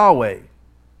Lord, Yahweh,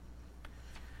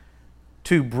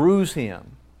 to bruise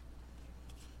him.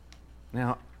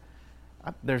 Now,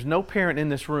 there's no parent in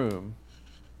this room.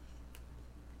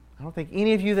 I don't think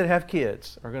any of you that have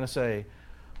kids are going to say,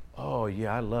 oh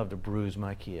yeah, I love to bruise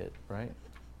my kid, right?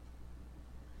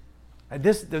 I'm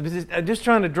just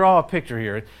trying to draw a picture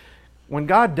here. When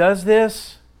God does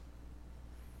this,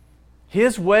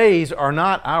 His ways are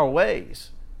not our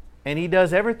ways. And He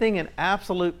does everything in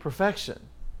absolute perfection.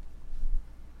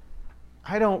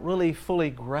 I don't really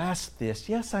fully grasp this.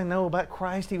 Yes, I know about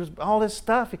Christ. He was all this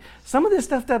stuff. Some of this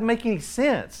stuff doesn't make any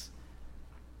sense.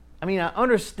 I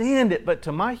understand it, but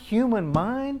to my human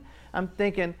mind, I'm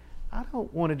thinking, I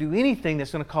don't want to do anything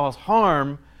that's going to cause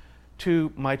harm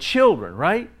to my children,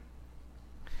 right?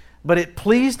 But it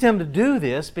pleased Him to do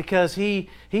this because He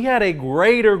had a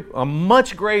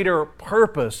much greater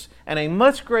purpose and a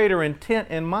much greater intent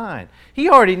in mind. He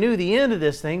already knew the end of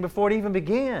this thing before it even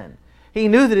began. He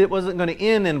knew that it wasn't going to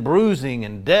end in bruising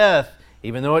and death,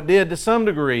 even though it did to some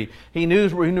degree. He knew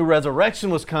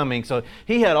resurrection was coming. So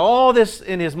He had all this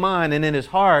in His mind and in His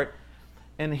heart.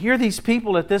 And here these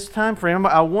people at this time frame,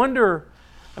 I wonder,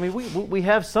 we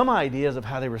have some ideas of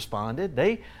how they responded.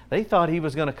 They thought He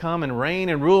was going to come and reign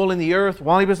and rule in the earth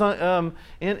while He was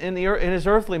in His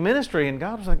earthly ministry. And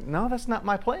God was like, no, that's not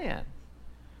my plan.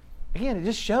 Again, it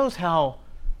just shows how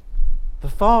the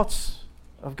thoughts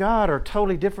of God are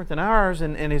totally different than ours,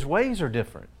 and His ways are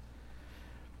different.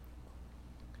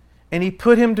 And He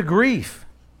put him to grief.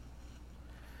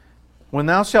 When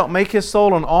thou shalt make his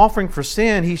soul an offering for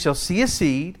sin, he shall see a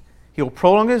seed, he'll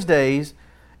prolong his days,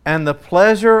 and the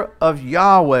pleasure of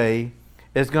Yahweh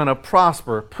is going to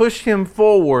prosper, push him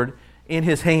forward in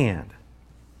His hand.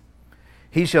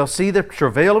 He shall see the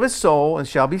travail of his soul and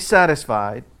shall be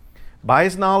satisfied. By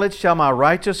his knowledge shall my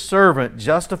righteous servant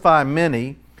justify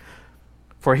many,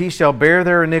 for he shall bear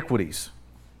their iniquities.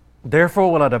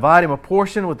 Therefore will I divide him a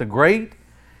portion with the great,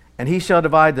 and he shall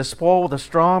divide the spoil with the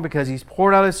strong, because he's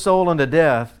poured out his soul unto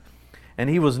death. And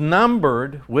he was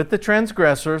numbered with the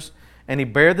transgressors, and he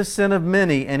bare the sin of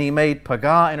many, and he made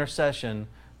pagah intercession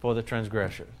for the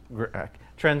transgressors.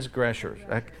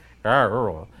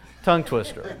 Tongue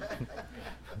twister.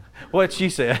 What she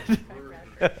said.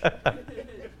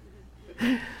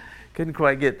 Couldn't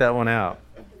quite get that one out.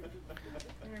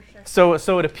 So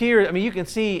it appears, you can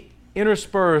see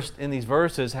interspersed in these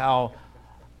verses how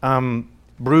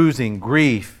bruising,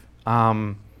 grief,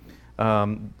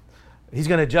 He's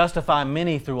going to justify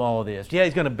many through all of this. Yeah,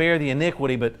 he's going to bear the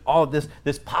iniquity, but all of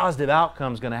this positive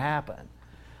outcome is going to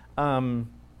happen.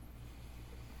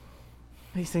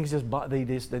 These things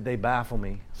they baffle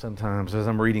me sometimes as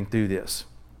I'm reading through this.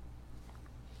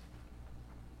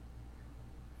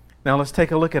 Now let's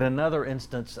take a look at another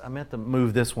instance. I meant to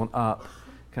move this one up,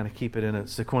 kind of keep it in a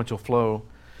sequential flow.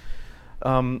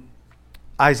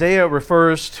 Isaiah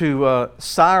refers to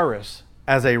Cyrus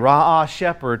as a Ra'ah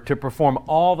shepherd to perform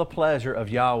all the pleasure of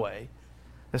Yahweh.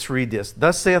 Let's read this.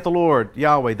 Thus saith the Lord,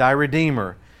 Yahweh, thy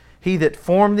Redeemer, He that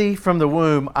formed thee from the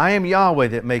womb, I am Yahweh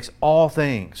that makes all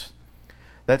things,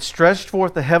 that stretched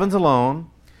forth the heavens alone,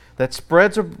 that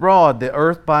spreads abroad the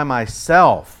earth by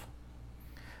myself,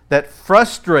 that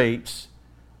frustrates,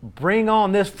 bring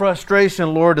on this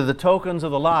frustration, Lord, to the tokens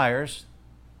of the liars,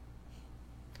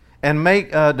 and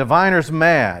make diviners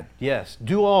mad. Yes,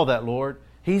 do all that, Lord.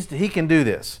 He can do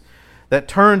this. That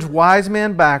turns wise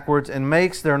men backwards and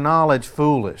makes their knowledge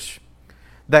foolish.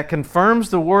 That confirms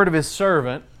the word of His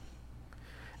servant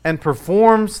and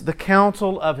performs the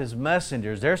counsel of His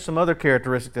messengers. There's some other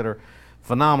characteristics that are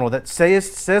phenomenal. That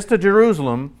says to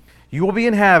Jerusalem, you will be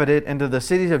inhabited, and to the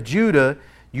cities of Judah,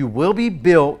 you will be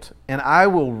built, and I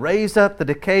will raise up the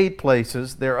decayed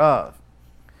places thereof.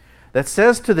 That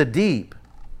says to the deep,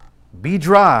 be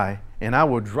dry, and I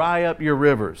will dry up your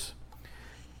rivers.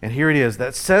 And here it is.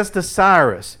 That says to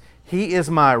Cyrus, he is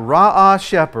my Ra'ah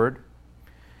shepherd,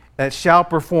 that shall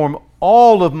perform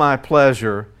all of my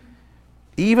pleasure,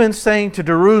 even saying to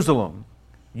Jerusalem,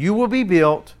 you will be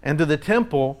built, and to the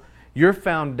temple, your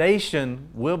foundation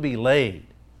will be laid.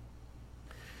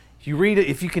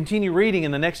 If you continue reading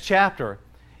in the next chapter,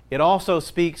 it also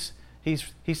speaks,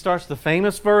 he starts the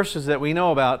famous verses that we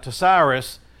know about to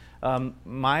Cyrus,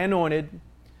 my anointed,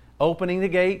 opening the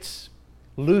gates,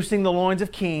 loosing the loins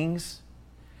of kings.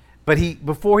 But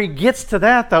before he gets to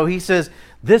that, though, he says,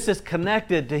 this is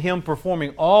connected to him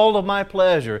performing all of my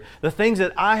pleasure, the things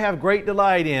that I have great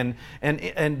delight in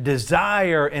and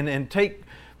desire and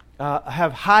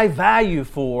have high value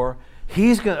for.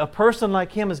 A person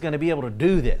like him is going to be able to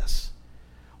do this.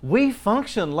 We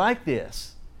function like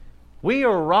this. We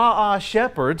are Ra'ah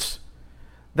shepherds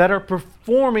that are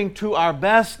performing to our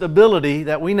best ability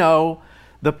that we know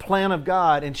the plan of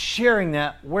God and sharing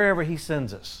that wherever He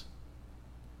sends us.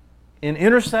 In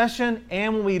intercession,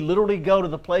 and when we literally go to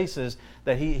the places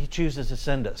that He chooses to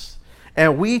send us.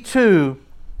 And we too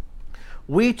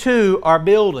are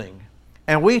building.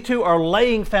 And we too are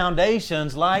laying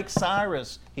foundations like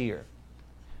Cyrus here.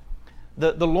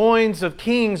 The loins of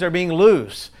kings are being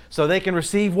loose so they can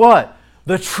receive what?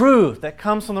 The truth that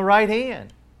comes from the right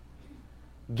hand.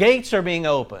 Gates are being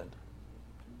opened.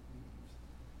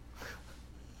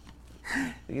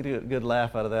 You get a good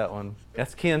laugh out of that one.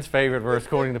 That's Ken's favorite verse,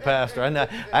 according to Pastor. I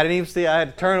didn't even see. I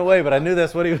had to turn away, but I knew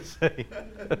that's what he was saying.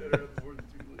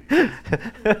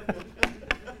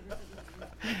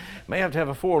 May have to have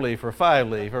a 4-leaf or a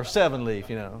 5-leaf or a 7-leaf,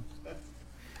 you know.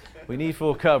 We need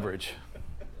full coverage.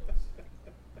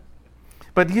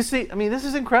 But you see, I mean, this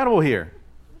is incredible here.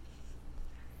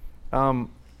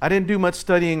 I didn't do much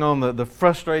studying on the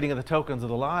frustrating of the tokens of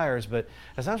the liars, but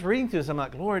as I was reading through this, I'm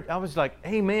like, Lord, I was like,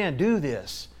 amen, do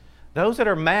this. Those that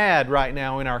are mad right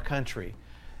now in our country,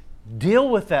 deal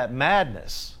with that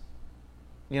madness.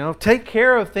 You know, take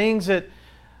care of things that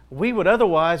we would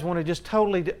otherwise want to just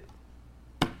totally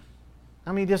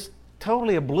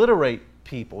obliterate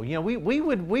people. You know, we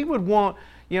would want,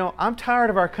 you know, I'm tired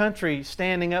of our country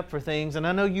standing up for things, and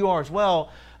I know you are as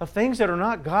well, of things that are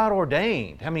not God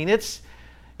ordained. I mean, this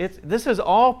is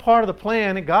all part of the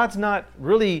plan, and God's not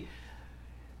really,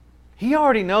 He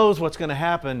already knows what's going to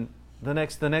happen the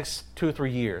next 2 or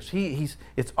 3 years.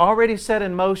 It's already set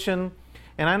in motion,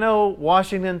 and I know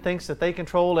Washington thinks that they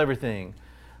control everything.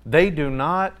 They do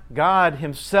not. God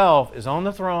Himself is on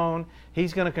the throne.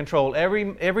 He's going to control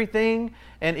everything,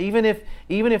 and even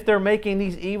if they're making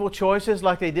these evil choices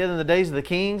like they did in the days of the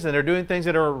kings, and they're doing things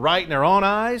that are right in their own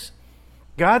eyes,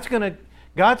 God's going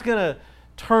to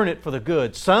turn it for the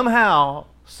good somehow,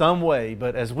 some way.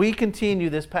 But as we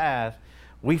continue this path,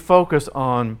 we focus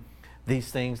on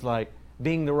these things like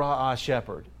being the Ra'ah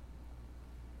shepherd.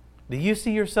 Do you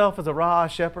see yourself as a Ra'ah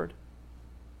shepherd?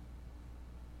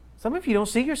 Some of you don't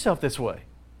see yourself this way.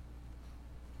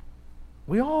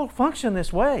 We all function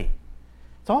this way.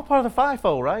 It's all part of the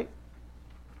fivefold, right?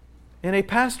 In a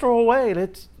pastoral way,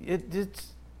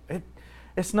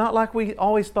 it's not like we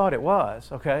always thought it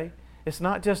was, okay? It's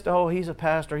not just, oh, he's a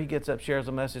pastor, he gets up, shares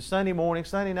a message Sunday morning,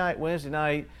 Sunday night, Wednesday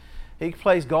night. He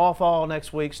plays golf all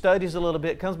next week, studies a little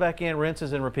bit, comes back in,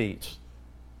 rinses and repeats.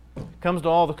 comes to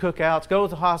all the cookouts, goes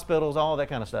to hospitals, all that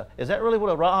kind of stuff. Is that really what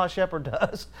a Ra'ah shepherd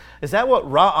does? Is that what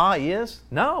Ra'ah is?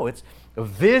 No, it's a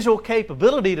visual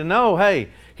capability to know, hey,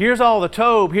 here's all the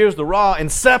tobe, here's the raw,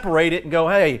 and separate it and go,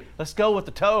 hey, let's go with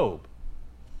the tobe.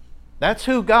 That's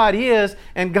who God is,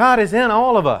 and God is in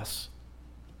all of us.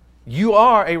 You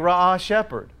are a Ra'ah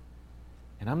shepherd.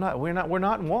 And we're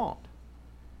not in want.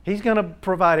 He's going to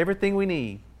provide everything we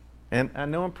need. And I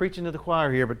know I'm preaching to the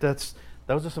choir here, but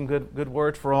those are some good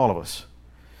words for all of us.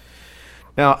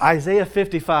 Now, Isaiah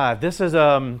 55. This is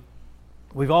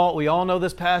we all know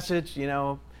this passage. You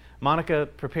know, Monica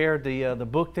prepared the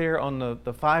book there on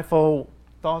the fivefold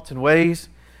thoughts and ways.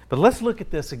 But let's look at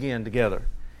this again together.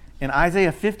 In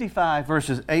Isaiah 55,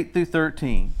 verses 8 through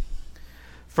 13.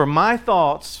 For my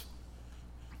thoughts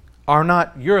are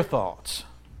not your thoughts,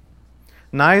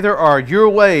 neither are your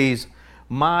ways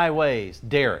my ways.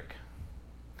 Derek,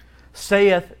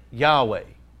 saith Yahweh.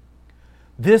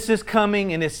 This is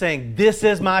coming and it's saying, this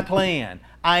is my plan.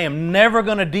 I am never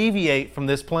going to deviate from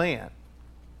this plan.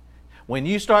 When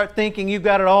you start thinking you've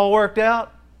got it all worked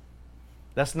out,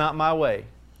 that's not my way.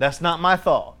 That's not my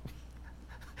thought.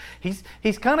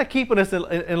 He's kind of keeping us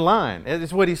in line.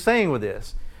 It's what he's saying with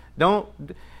this.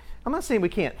 I'm not saying we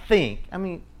can't think. I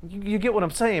mean, you get what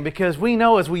I'm saying, because we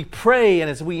know as we pray and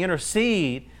as we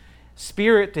intercede,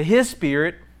 spirit to his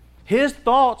spirit, his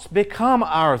thoughts become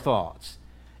our thoughts.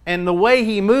 And the way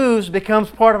he moves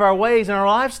becomes part of our ways and our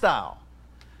lifestyle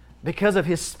because of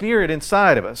his spirit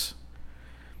inside of us.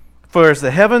 For as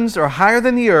the heavens are higher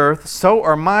than the earth, so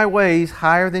are my ways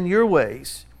higher than your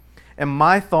ways, and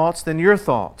my thoughts than your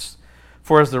thoughts.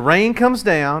 For as the rain comes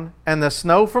down and the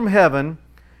snow from heaven,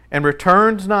 and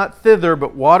returns not thither,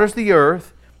 but waters the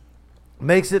earth,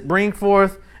 makes it bring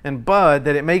forth and bud,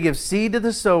 that it may give seed to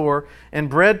the sower and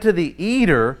bread to the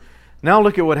eater. Now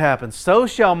look at what happens. So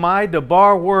shall my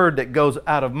debar word that goes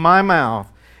out of my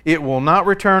mouth. It will not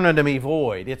return unto me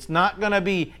void. It's not going to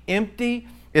be empty.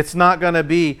 It's not going to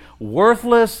be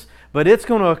worthless, but it's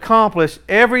going to accomplish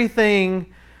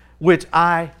everything which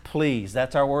I please.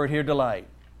 That's our word here, delight.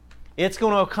 It's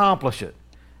going to accomplish it.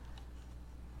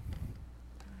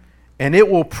 And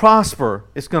it will prosper.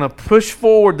 It's going to push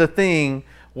forward the thing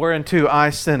whereunto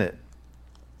I sent it.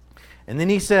 And then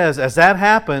he says, as that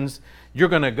happens, you're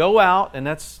going to go out, and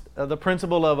that's the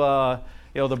principle of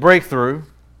the breakthrough,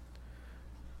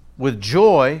 with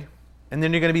joy, and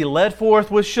then you're going to be led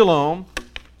forth with shalom,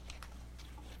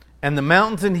 and the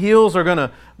mountains and hills are going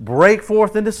to break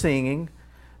forth into singing.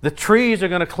 The trees are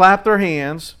going to clap their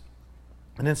hands,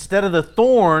 and instead of the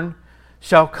thorn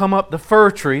shall come up the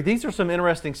fir tree. These are some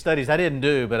interesting studies I didn't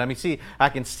do, but I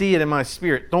can see it in my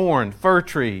spirit. Thorn, fir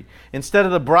tree. Instead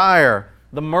of the briar,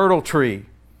 the myrtle tree.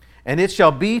 And it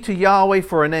shall be to Yahweh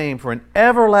for a name, for an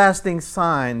everlasting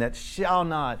sign that shall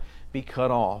not be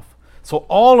cut off. So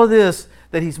all of this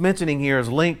that he's mentioning here is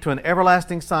linked to an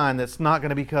everlasting sign that's not going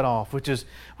to be cut off, which is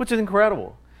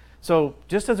incredible. So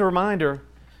just as a reminder,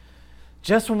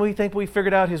 just when we think we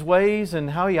figured out his ways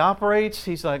and how he operates,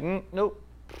 he's like, nope.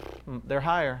 They're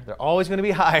higher. They're always going to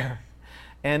be higher.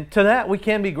 And to that, we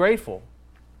can be grateful.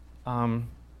 Look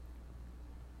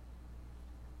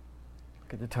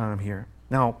at the time here.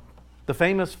 Now, the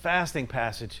famous fasting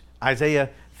passage, Isaiah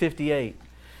 58,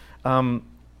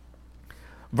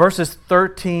 verses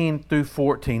 13 through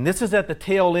 14. This is at the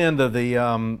tail end of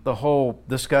the whole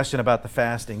discussion about the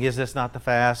fasting. Is this not the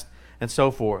fast? And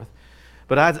so forth.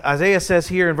 But Isaiah says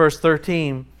here in verse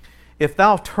 13, if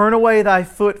thou turn away thy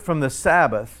foot from the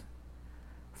Sabbath,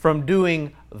 from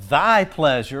doing thy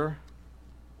pleasure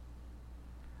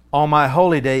on my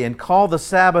holy day, and call the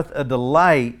Sabbath a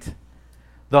delight,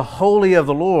 the holy of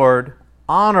the Lord,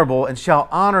 honorable, and shall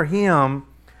honor him,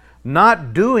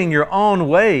 not doing your own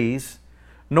ways,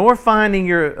 nor finding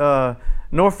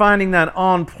thine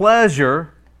own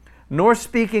pleasure, nor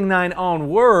speaking thine own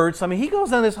words. I mean, he goes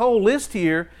down this whole list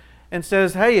here and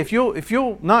says, hey, if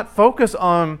you'll not focus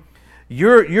on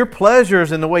your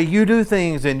pleasures and the way you do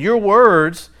things and your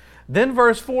words, then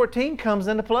verse 14 comes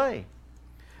into play.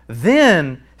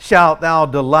 Then shalt thou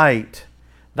delight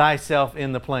thyself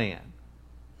in the plan.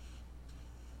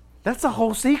 That's a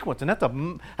whole sequence, and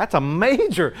that's a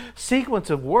major sequence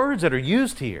of words that are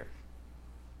used here.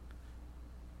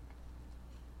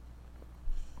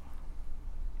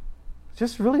 It's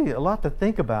just really a lot to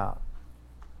think about.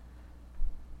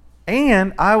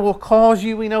 And I will cause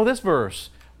you, we know this verse,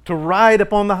 to ride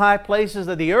upon the high places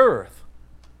of the earth,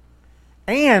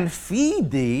 and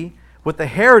feed thee with the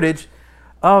heritage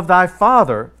of thy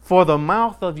father, for the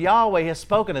mouth of Yahweh has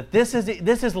spoken it. This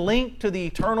is linked to the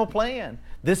eternal plan.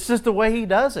 This is the way he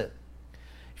does it.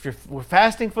 If we're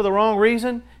fasting for the wrong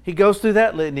reason, he goes through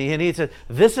that litany and he says,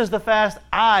 this is the fast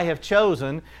I have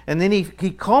chosen. And then he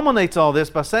culminates all this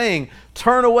by saying,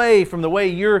 turn away from the way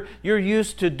you're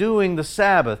used to doing the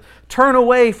Sabbath. Turn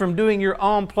away from doing your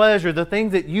own pleasure, the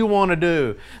things that you want to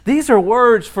do. These are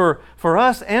words for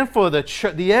us and for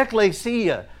the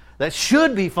ecclesia that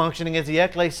should be functioning as the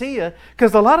ecclesia,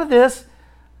 because a lot of this,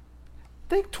 I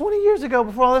think 20 years ago,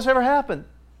 before all this ever happened,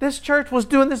 this church was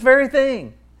doing this very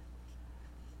thing.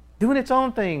 Doing its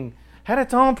own thing, had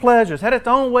its own pleasures, had its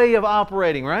own way of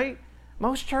operating, right?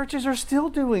 Most churches are still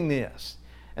doing this.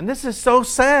 And this is so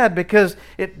sad because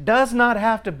it does not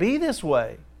have to be this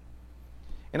way.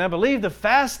 And I believe the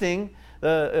fasting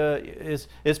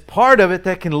is part of it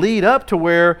that can lead up to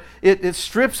where it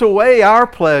strips away our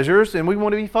pleasures and we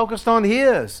want to be focused on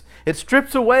His. It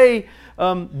strips away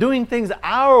doing things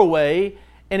our way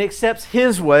and accepts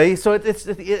His way. So it's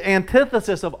the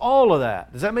antithesis of all of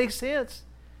that. Does that make sense?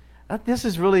 This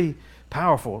is really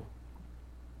powerful.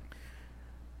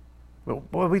 Well,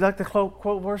 boy, we like to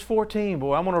quote verse 14.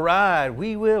 Boy, I'm going to ride.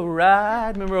 We will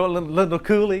ride. Remember little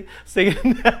Cooley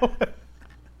singing that one?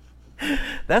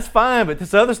 That's fine, but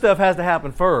this other stuff has to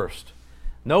happen first.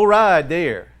 No ride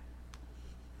there.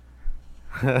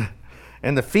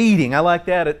 And the feeding, I like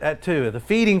that too. The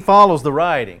feeding follows the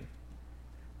riding.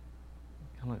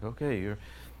 I'm like, okay,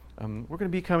 we're going to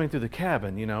be coming through the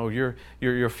cabin. You know,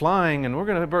 you're flying, and we're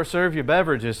going to serve you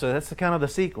beverages. So that's the kind of the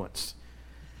sequence.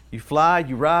 You fly,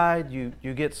 you ride,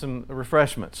 you get some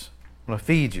refreshments. I'm going to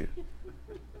feed you.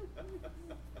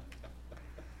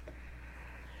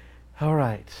 All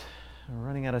right, we're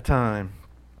running out of time.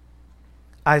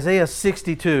 Isaiah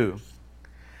 62,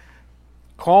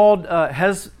 called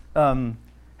Hezbah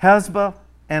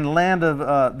and land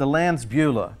of the land's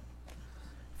Beulah.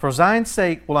 For Zion's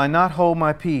sake will I not hold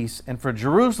my peace, and for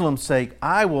Jerusalem's sake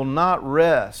I will not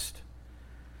rest.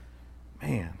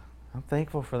 Man, I'm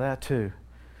thankful for that too.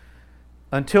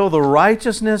 Until the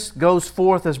righteousness goes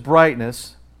forth as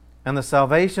brightness, and the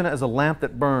salvation as a lamp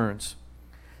that burns.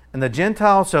 And the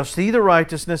Gentiles shall see the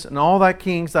righteousness, and all thy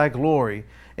kings thy glory,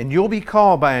 and you'll be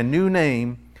called by a new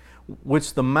name,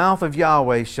 which the mouth of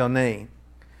Yahweh shall name.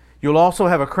 You'll also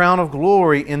have a crown of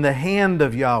glory in the hand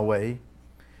of Yahweh,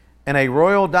 and a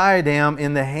royal diadem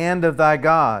in the hand of thy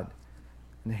God,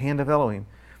 in the hand of Elohim.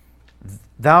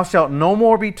 Thou shalt no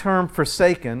more be termed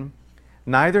forsaken,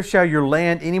 neither shall your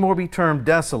land any more be termed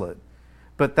desolate,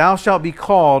 but thou shalt be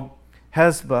called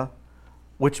Hezbah,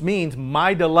 which means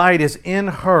my delight is in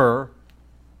her.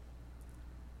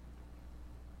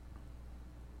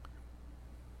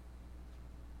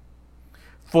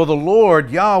 For the Lord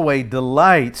Yahweh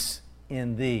delights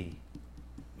in thee.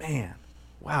 Man,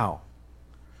 wow.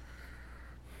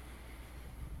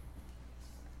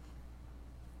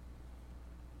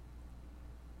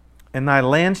 And thy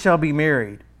land shall be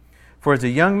married. For as a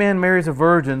young man marries a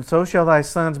virgin, so shall thy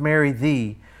sons marry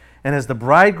thee. And as the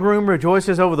bridegroom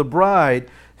rejoices over the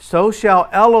bride, so shall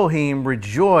Elohim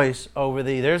rejoice over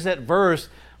thee. There's that verse.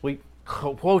 We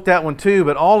quote that one too,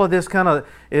 but all of this kind of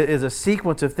is a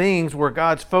sequence of things where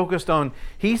God's focused on,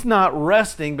 He's not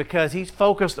resting because He's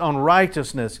focused on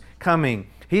righteousness coming.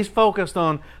 He's focused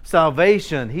on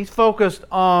salvation. He's focused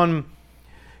on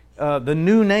the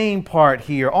new name part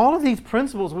here. All of these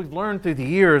principles we've learned through the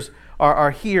years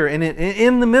are here. And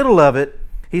in the middle of it,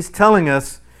 He's telling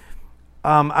us,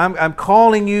 I'm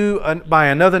calling you by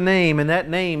another name, and that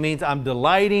name means I'm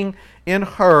delighting in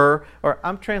her, or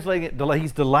I'm translating it,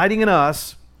 He's delighting in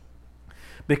us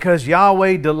because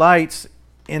Yahweh delights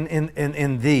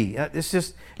in thee. It's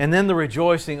just, and then the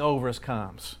rejoicing over us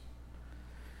comes.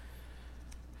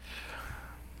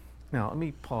 Now, let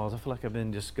me pause. I feel like I've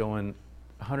been just going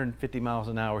 150 miles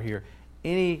an hour here.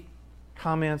 Any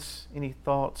comments, any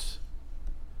thoughts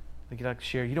that you'd like to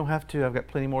share? You don't have to. I've got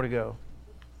plenty more to go.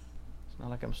 It's not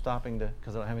like I'm stopping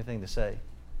because I don't have anything to say.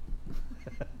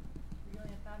 You only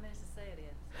have 5 minutes to say it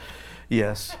in.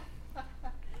 Yes. We're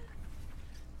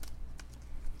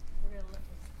going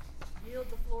to yield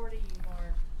the floor to you,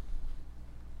 Mark.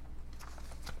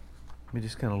 Let me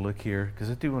just kind of look here because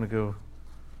I do want to go.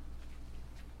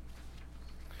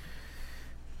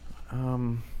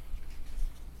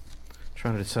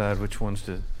 Trying to decide which ones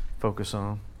to focus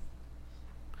on.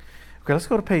 Okay, let's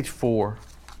go to page 4.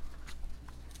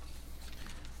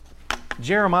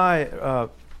 Jeremiah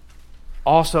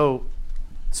also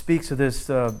speaks of this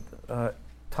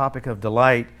topic of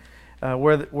delight,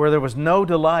 where there was no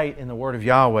delight in the word of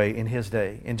Yahweh in his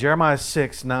day. In Jeremiah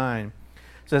 6:9, it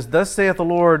says, "Thus saith the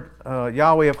Lord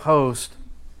Yahweh of hosts,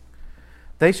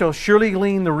 they shall surely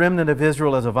glean the remnant of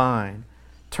Israel as a vine.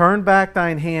 Turn back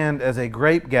thine hand as a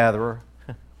grape gatherer."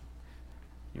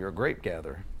 You're a grape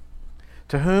gatherer.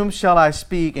 To whom shall I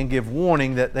speak and give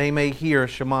warning that they may hear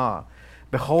Shema?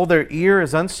 Behold, their ear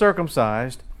is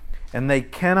uncircumcised, and they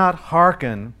cannot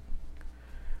hearken.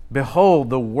 Behold,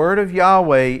 the word of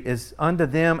Yahweh is unto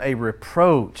them a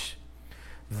reproach.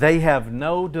 They have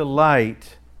no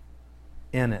delight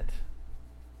in it.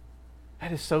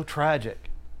 That is so tragic.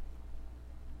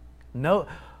 No,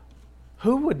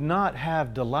 who would not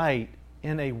have delight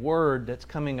in a word that's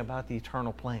coming about the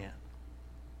eternal plan?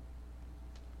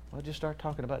 Well, just start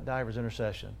talking about divers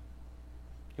intercession.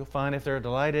 You'll find if they're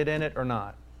delighted in it or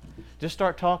not. Just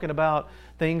start talking about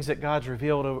things that God's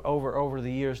revealed over the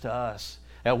years to us.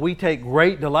 That we take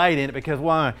great delight in it because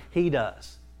why? He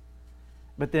does.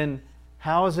 But then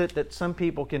how is it that some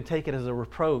people can take it as a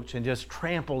reproach and just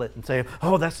trample it and say,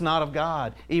 oh, that's not of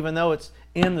God, even though it's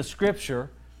in the Scripture?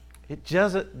 It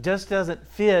just doesn't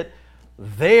fit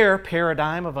their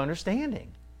paradigm of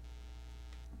understanding.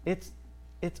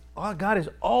 God is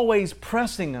always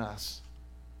pressing us.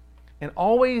 And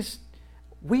always,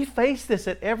 we face this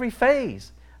at every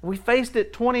phase. We faced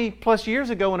it 20 plus years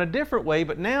ago in a different way,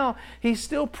 but now He's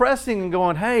still pressing and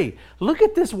going, hey, look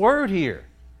at this word here.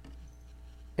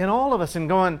 In all of us, and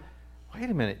going, wait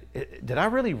a minute, did I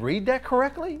really read that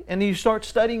correctly? And you start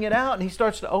studying it out and He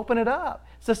starts to open it up.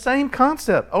 It's the same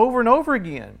concept over and over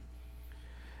again.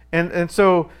 And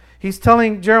so He's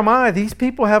telling Jeremiah, these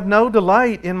people have no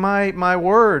delight in my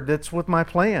word that's with my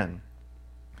plan.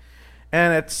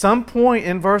 And at some point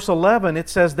in verse 11, it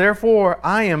says, therefore,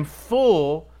 I am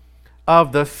full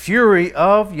of the fury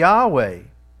of Yahweh.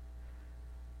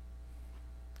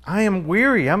 I am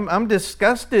weary. I'm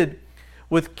disgusted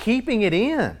with keeping it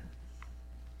in.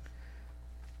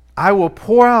 I will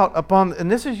pour out upon,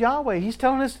 and this is Yahweh. He's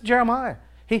telling this to Jeremiah.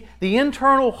 The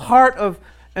internal heart of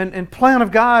and plan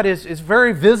of God is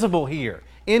very visible here.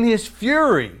 In His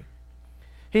fury,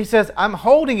 He says, I'm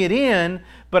holding it in,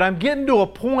 but I'm getting to a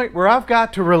point where I've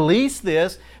got to release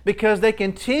this because they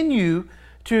continue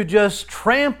to just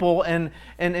trample and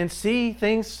see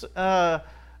things in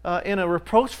a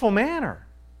reproachful manner.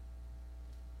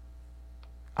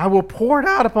 I will pour it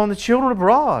out upon the children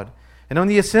abroad and on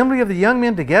the assembly of the young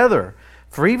men together.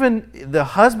 For even the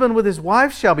husband with his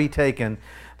wife shall be taken.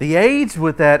 The age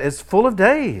with that is full of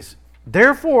days.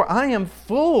 Therefore, I am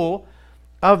full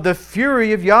of the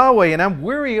fury of Yahweh, and I'm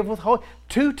weary of withholding.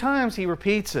 2 times He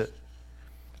repeats it.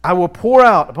 I will pour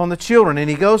out upon the children. And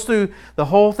He goes through the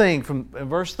whole thing from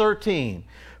verse 13.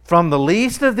 From the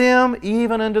least of them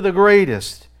even unto the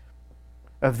greatest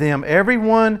of them,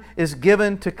 everyone is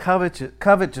given to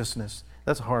covetousness.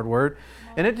 That's a hard word.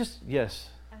 And it just, yes.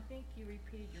 I think you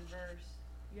repeated your verse.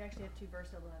 You actually have 2 verse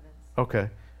 11s. Okay.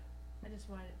 I just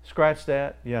wanted... Scratch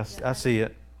that. Yes, Yeah. I see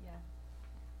it. Yeah.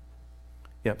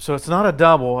 Yep. So it's not a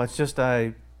double. It's just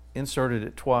I inserted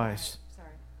it twice. Sorry.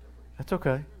 That's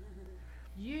okay.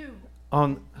 You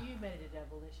On made it a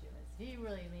double issue. He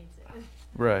really means it.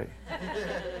 right.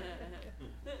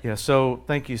 Yeah. So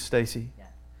thank you, Stacy. Yeah.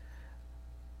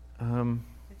 Um,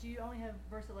 But you only have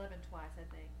verse 11 twice,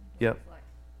 I think. Yep. It's like,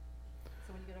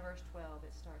 so when you go to verse 12,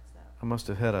 it starts out. I must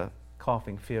have had a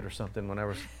coughing fit or something when I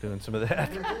was doing some of that.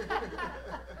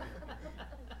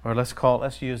 Or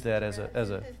let's use that as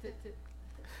a.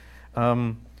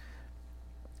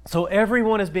 So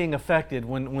everyone is being affected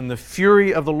when the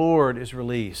fury of the Lord is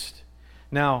released.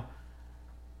 Now,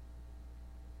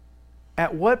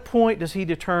 at what point does He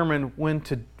determine when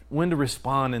to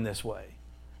respond in this way?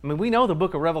 I mean, we know the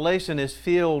book of Revelation is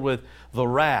filled with the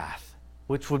wrath,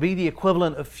 which would be the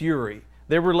equivalent of fury.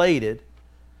 They're related.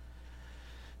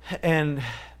 And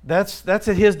that's at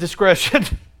His discretion.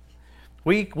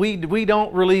 We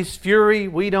don't release fury,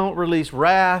 we don't release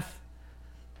wrath,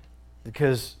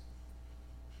 because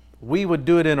we would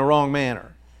do it in a wrong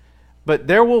manner. But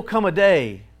there will come a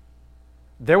day,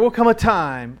 there will come a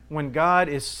time when God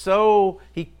is so,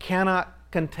 He cannot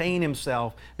contain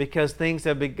Himself because things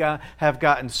have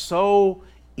gotten so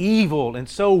evil and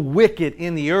so wicked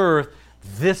in the earth.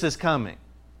 This is coming.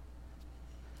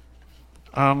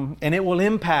 And it will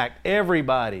impact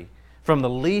everybody from the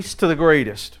least to the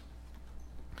greatest,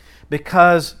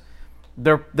 because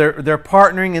they're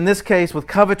partnering in this case with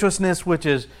covetousness, which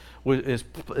it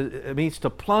means to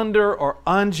plunder or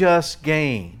unjust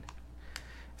gain.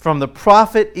 From the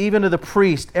prophet even to the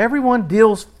priest, everyone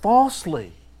deals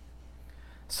falsely.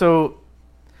 So,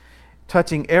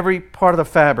 touching every part of the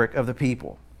fabric of the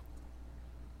people.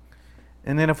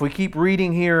 And then if we keep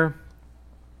reading here,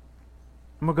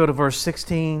 I'm going to go to verse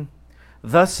 16.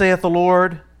 Thus saith the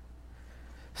Lord,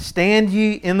 stand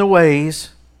ye in the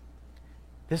ways.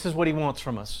 This is what He wants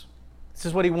from us. This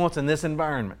is what He wants in this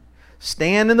environment.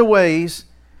 Stand in the ways,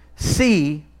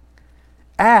 see,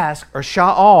 ask, or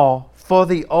sha'al for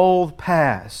the old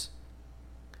paths.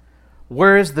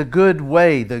 Where is the good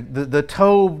way, the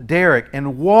Tob Derek,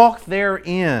 and walk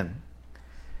therein.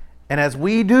 And as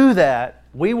we do that,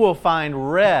 we will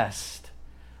find rest.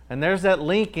 And there's that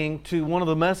linking to one of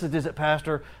the messages that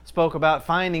Pastor spoke about,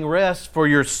 finding rest for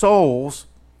your souls.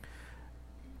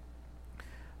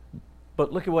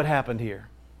 But look at what happened here.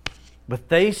 But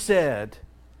they said,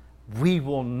 we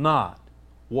will not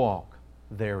walk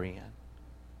therein.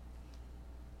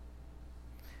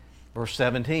 Verse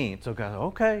 17. So God,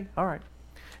 okay, all right.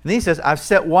 And then he says, I've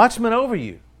set watchmen over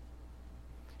you.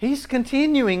 He's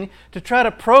continuing to try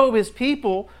to probe his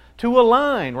people to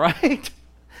align, right?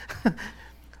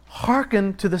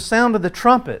 Hearken to the sound of the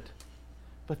trumpet.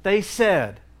 But they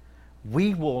said,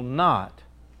 we will not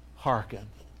hearken.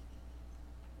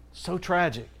 So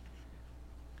tragic.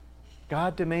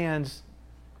 God demands.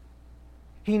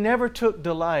 He never took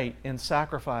delight in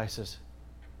sacrifices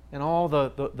and all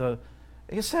the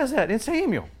it says that in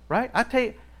Samuel, right? I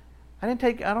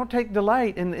don't take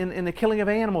delight in the killing of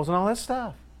animals and all that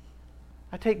stuff.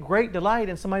 I take great delight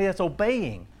in somebody that's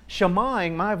obeying,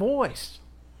 shemaing my voice.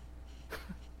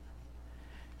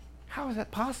 How is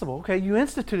that possible? Okay, you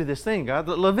instituted this thing, God.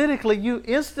 Levitically, you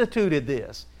instituted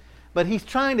this. But he's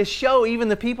trying to show even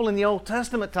the people in the Old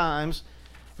Testament times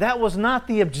that was not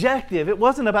the objective. It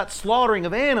wasn't about slaughtering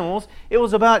of animals. It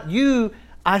was about you.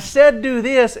 I said do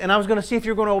this, and I was going to see if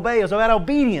you're going to obey. It was about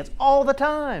obedience all the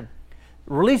time.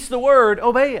 Release the word,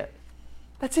 obey it.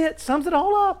 That's it. Sums it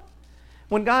all up.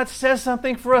 When God says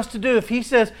something for us to do, if He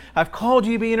says, I've called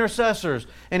you to be intercessors,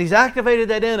 and He's activated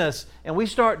that in us, and we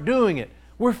start doing it,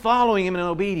 we're following Him in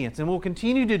obedience, and we'll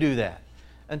continue to do that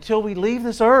until we leave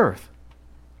this earth.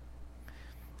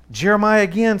 Jeremiah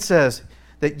again says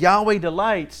that Yahweh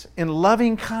delights in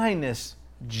loving kindness,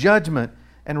 judgment,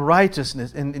 and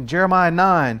righteousness in Jeremiah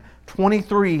 9,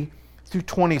 23 through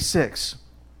 26.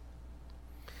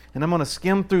 And I'm going to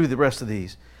skim through the rest of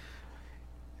these.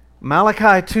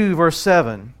 Malachi 2, verse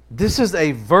 7. This is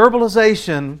a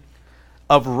verbalization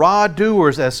of raw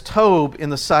doers as Tob in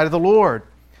the sight of the Lord.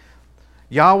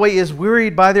 Yahweh is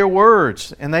wearied by their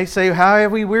words, and they say, how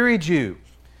have we wearied you?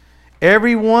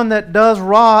 Everyone that does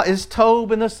raw is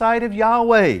Tob in the sight of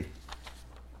Yahweh,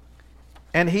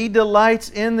 and He delights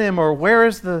in them. Or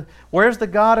where's the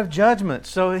God of judgment?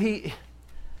 So He.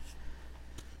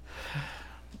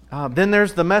 Then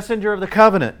there's the messenger of the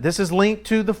covenant. This is linked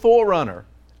to the forerunner.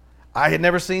 I had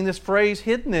never seen this phrase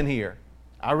hidden in here.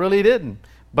 I really didn't,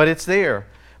 but it's there.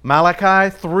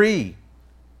 Malachi 3,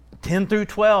 10 through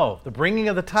 12, the bringing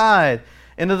of the tithe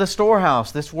into the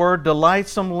storehouse. This word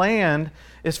delightsome land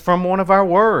is from one of our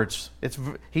words.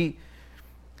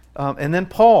 And then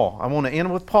Paul. I want to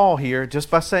end with Paul here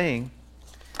just by saying,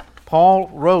 Paul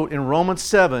wrote in Romans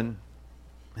 7,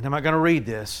 and I'm not going to read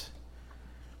this,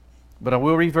 but I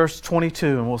will read verse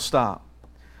 22 and we'll stop.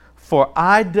 For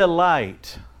I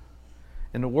delight,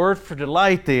 and the word for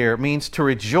delight there means to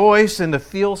rejoice and to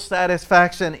feel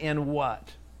satisfaction in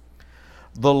what?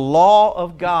 The law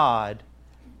of God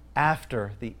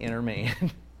after the inner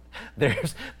man.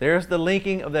 There's the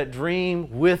linking of that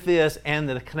dream with this and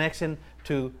the connection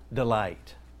to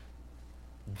delight.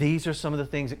 These are some of the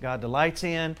things that God delights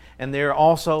in, and they're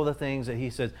also the things that He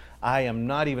says, I am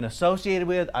not even associated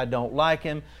with, I don't like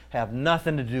Him, have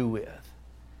nothing to do with.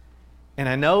 And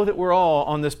I know that we're all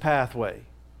on this pathway.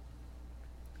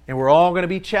 And we're all going to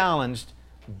be challenged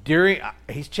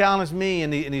He's challenged me in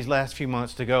these last few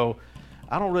months to go,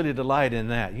 I don't really delight in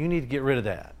that. You need to get rid of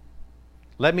that.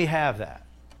 Let me have that.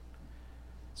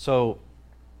 So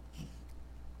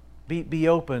be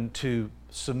open to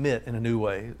submit in a new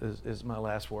way is my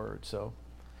last word. So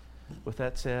with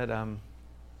that said, I'm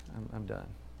done.